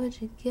said you would,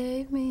 you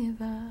gave me a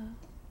vow.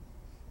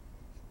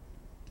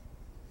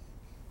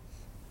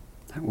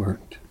 That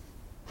worked.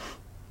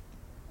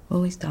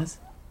 Always does.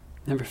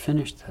 Never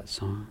finished that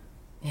song.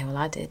 Yeah, well,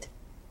 I did.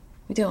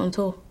 We do it on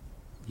tour.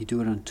 You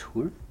do it on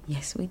tour?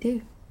 Yes, we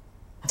do.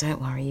 Don't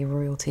worry, your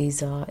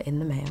royalties are in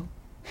the mail.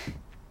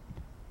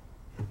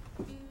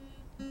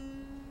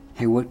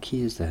 Hey, what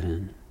key is that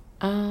in?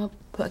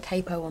 Put a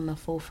capo on the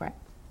 4th fret.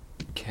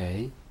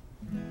 Okay.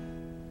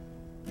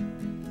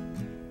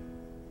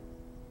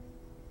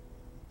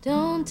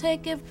 Don't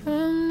take it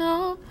from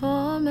no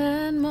poor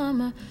man,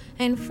 mama.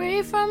 Ain't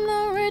free from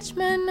no rich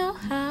man, no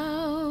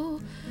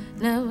how.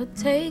 Never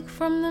take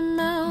from the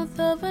mouth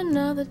of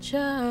another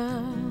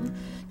child.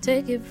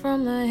 Take it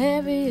from the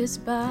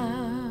heaviest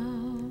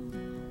bow.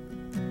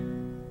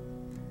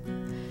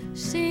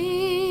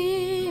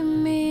 See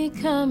me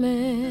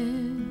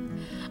coming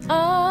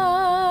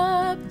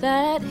up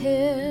that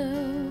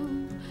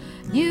hill.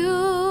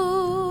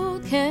 You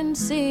can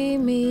see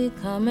me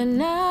coming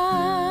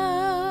now.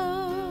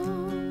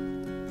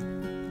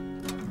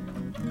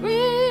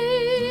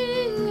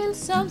 Bringing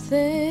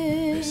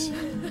something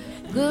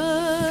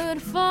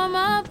good for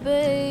my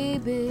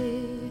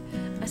baby.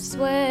 I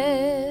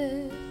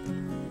swear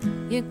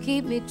you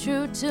keep me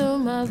true to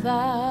my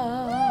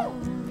vow.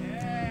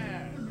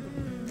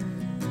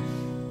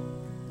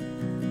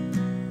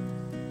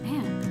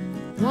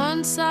 Man.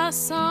 Once I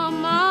saw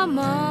my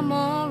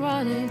mama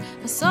running.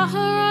 I saw her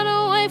run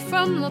away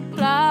from the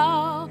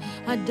plow.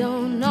 I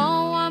don't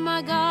know why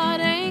my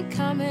God ain't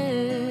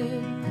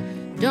coming.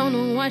 Don't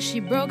know why she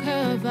broke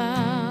her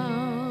vow.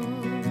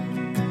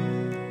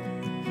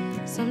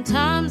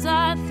 Sometimes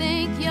I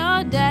think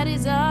your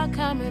daddies are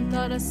coming.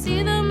 Thought I'd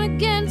see them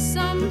again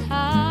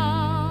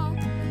somehow.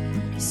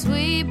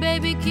 Sweet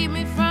baby, keep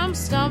me from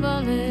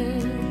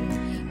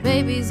stumbling.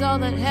 Baby's all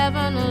that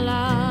heaven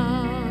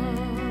allows.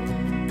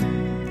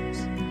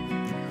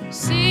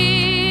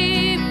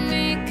 See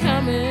me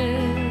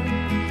coming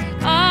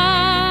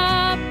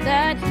up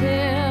that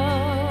hill.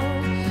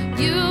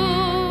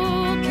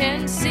 You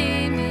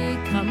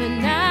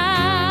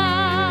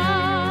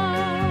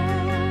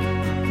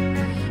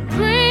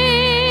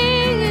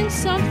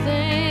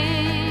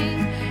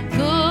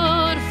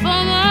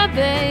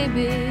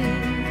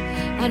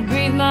I'd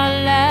breathe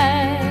my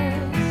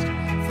last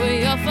for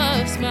your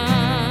first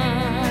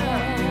smile.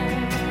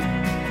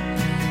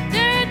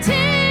 There are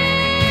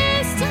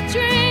tears to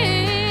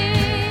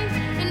drink,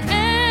 an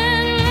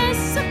endless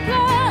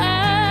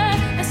supply.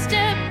 I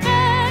step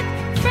back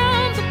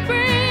from the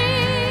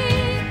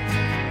brink.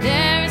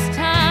 There is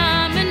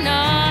time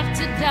enough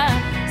to die.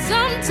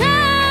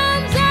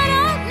 Sometimes I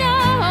don't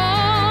know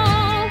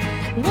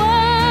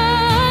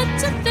what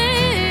to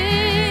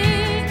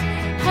think.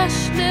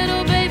 Hush,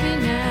 little baby,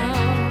 now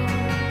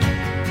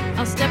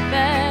I'll step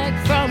back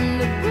from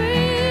the brink.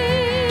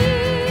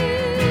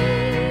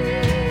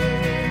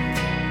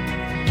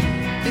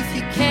 If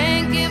you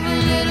can't give a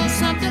little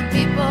something,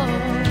 people,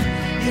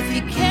 if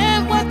you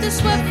can't wipe the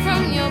sweat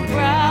from your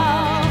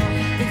brow,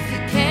 if you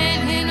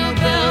can't hear no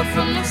bell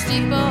from no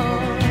steeple,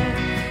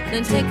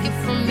 then take it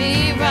from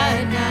me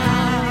right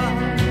now.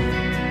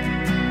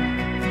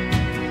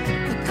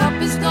 The cup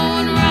is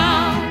going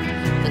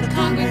round the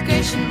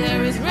congregation.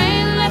 There is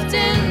rain left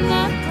in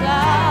the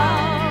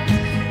clouds.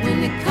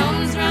 When it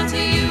comes round to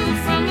you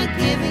from a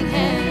giving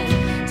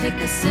hand, take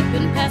a sip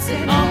and pass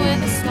it on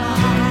with a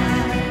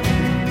smile.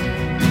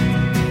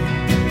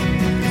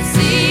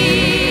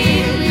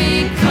 See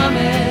me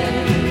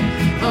coming,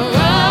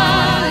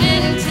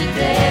 running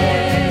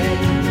today.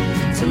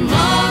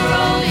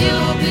 Tomorrow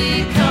you'll be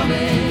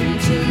coming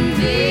to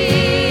me,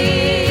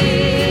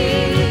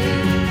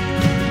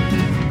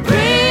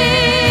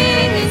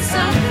 bringing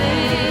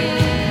something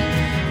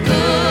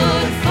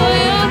good for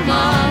your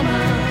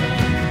mama.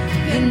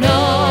 You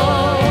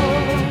know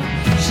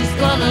she's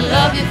gonna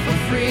love you for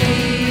free.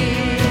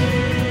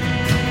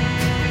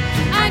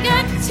 I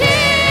got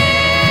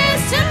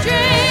tears to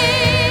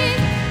drink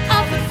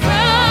off it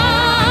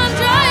from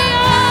dry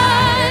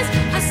eyes.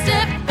 I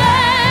step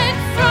back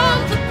from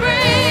the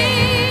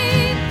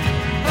brink.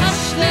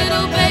 Hush,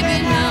 little baby,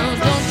 now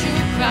don't you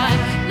cry.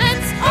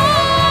 Let's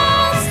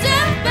all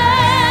step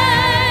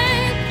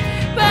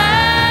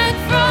back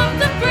from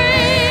the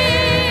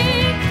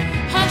brink.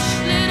 Hush,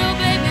 little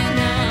baby,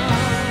 now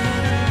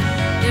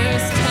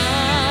there's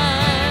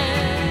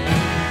time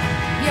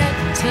yet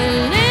to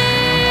live.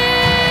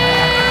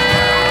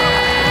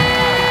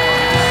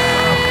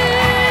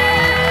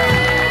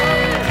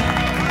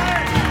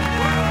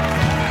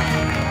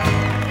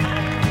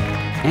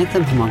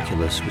 Anthem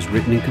Homunculus was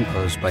written and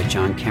composed by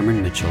John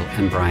Cameron Mitchell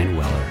and Brian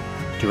Weller,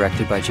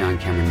 directed by John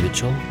Cameron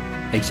Mitchell,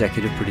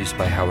 executive produced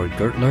by Howard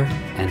Gertler,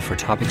 and for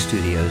Topic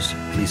Studios,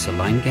 Lisa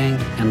Leingang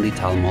and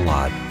Lital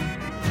Molad,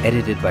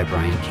 edited by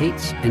Brian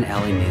Cates and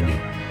Ali Mooney.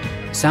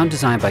 Sound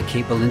designed by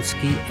Kate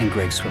Belinsky and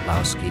Greg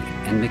Switlowski,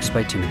 and mixed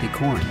by Timothy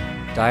Korn.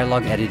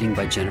 Dialogue editing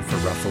by Jennifer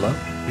Ruffalo.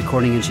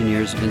 Recording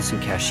engineers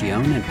Vincent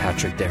Cascione and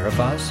Patrick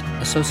Deravaz.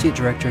 Associate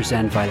director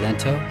Zan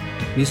Violento.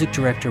 Music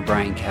director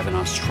Brian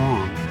Kavanaugh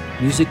Strong.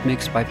 Music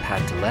mixed by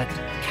Pat Dillette.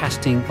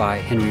 Casting by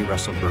Henry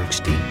Russell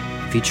Bergstein.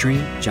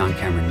 Featuring John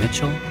Cameron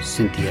Mitchell,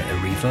 Cynthia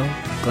Erivo,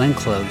 Glenn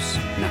Close,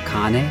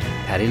 Nakane,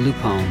 Patty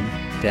Lupone,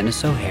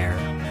 Dennis O'Hare,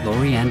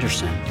 Laurie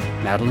Anderson,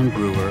 Madeline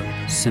Brewer,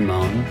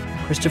 Simone,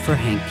 Christopher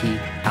Henke,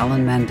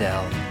 Alan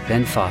Mandel,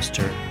 Ben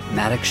Foster,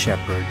 Maddox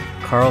Shepard,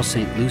 Carl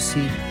St.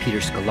 Lucie, Peter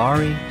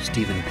Scolari,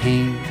 Stephen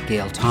Payne,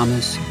 Gail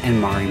Thomas,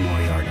 and Mari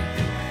Moriarty.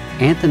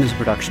 Anthem is a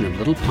production of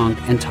Little Punk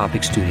and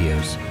Topic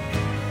Studios.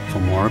 For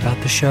more about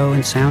the show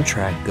and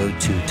soundtrack, go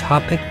to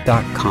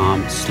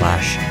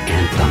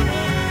topic.com/anthem.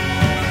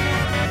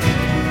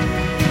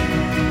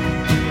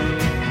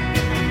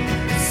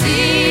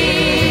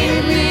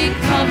 See me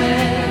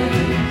coming,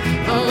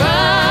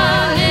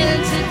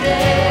 running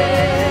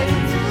today.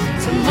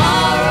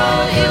 Tomorrow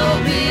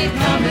you'll be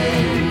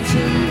coming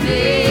to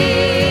me,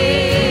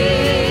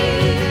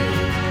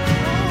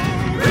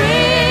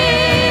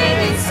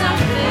 bringing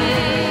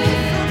something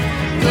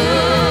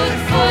good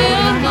for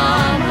your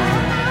mama.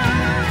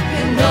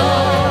 You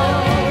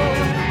know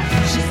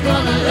she's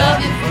gonna love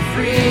you for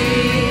free.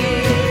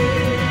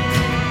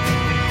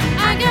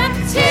 I got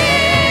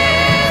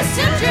tears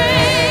to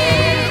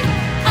drink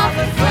off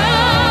it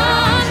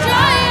from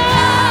dry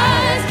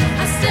eyes.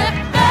 I step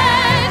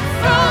back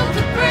from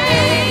the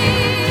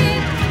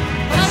brink.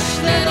 Hush,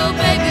 little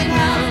baby,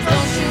 now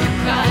don't you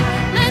cry.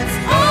 Let's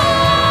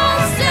all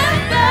step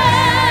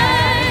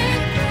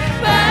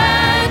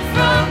back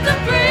from the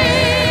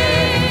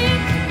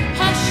brink.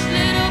 Hush,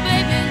 little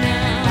baby,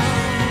 now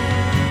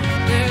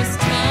there's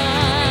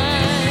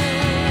time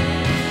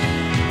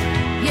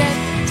yet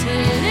to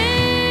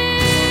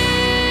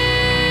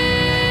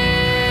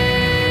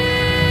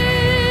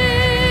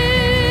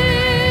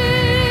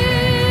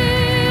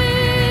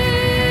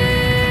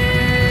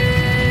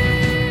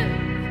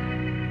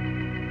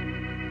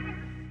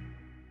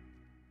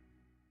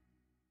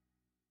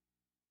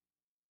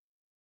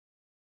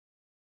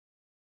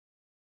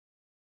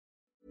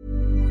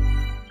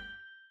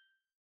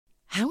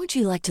How would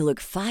you like to look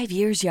 5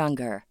 years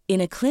younger?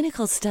 In a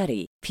clinical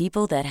study,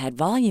 people that had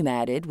volume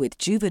added with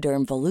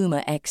Juvederm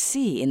Voluma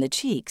XC in the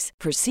cheeks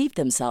perceived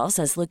themselves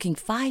as looking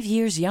 5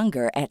 years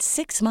younger at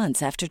 6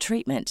 months after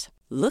treatment.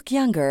 Look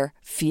younger,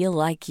 feel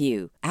like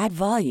you. Add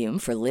volume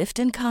for lift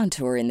and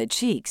contour in the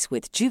cheeks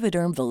with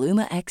Juvederm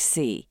Voluma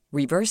XC.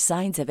 Reverse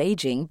signs of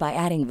aging by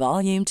adding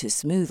volume to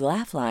smooth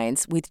laugh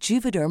lines with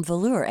Juvederm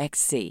Volure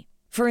XC.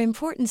 For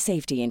important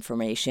safety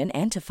information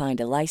and to find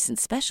a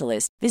licensed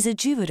specialist, visit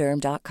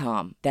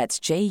Juvederm.com. That's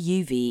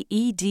JUVEDERM.com.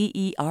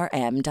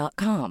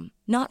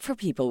 Not for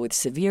people with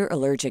severe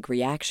allergic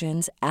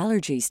reactions,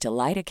 allergies to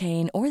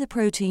lidocaine, or the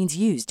proteins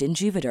used in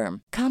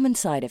Juvederm. Common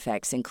side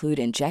effects include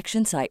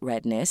injection site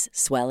redness,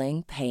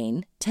 swelling,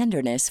 pain,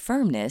 tenderness,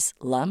 firmness,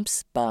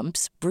 lumps,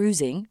 bumps,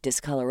 bruising,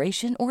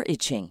 discoloration, or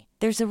itching.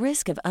 There's a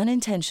risk of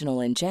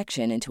unintentional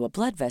injection into a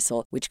blood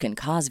vessel, which can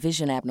cause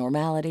vision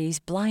abnormalities,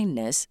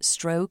 blindness,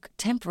 stroke,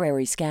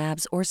 temporary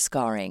scabs, or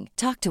scarring.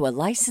 Talk to a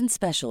licensed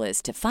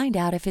specialist to find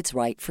out if it's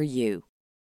right for you.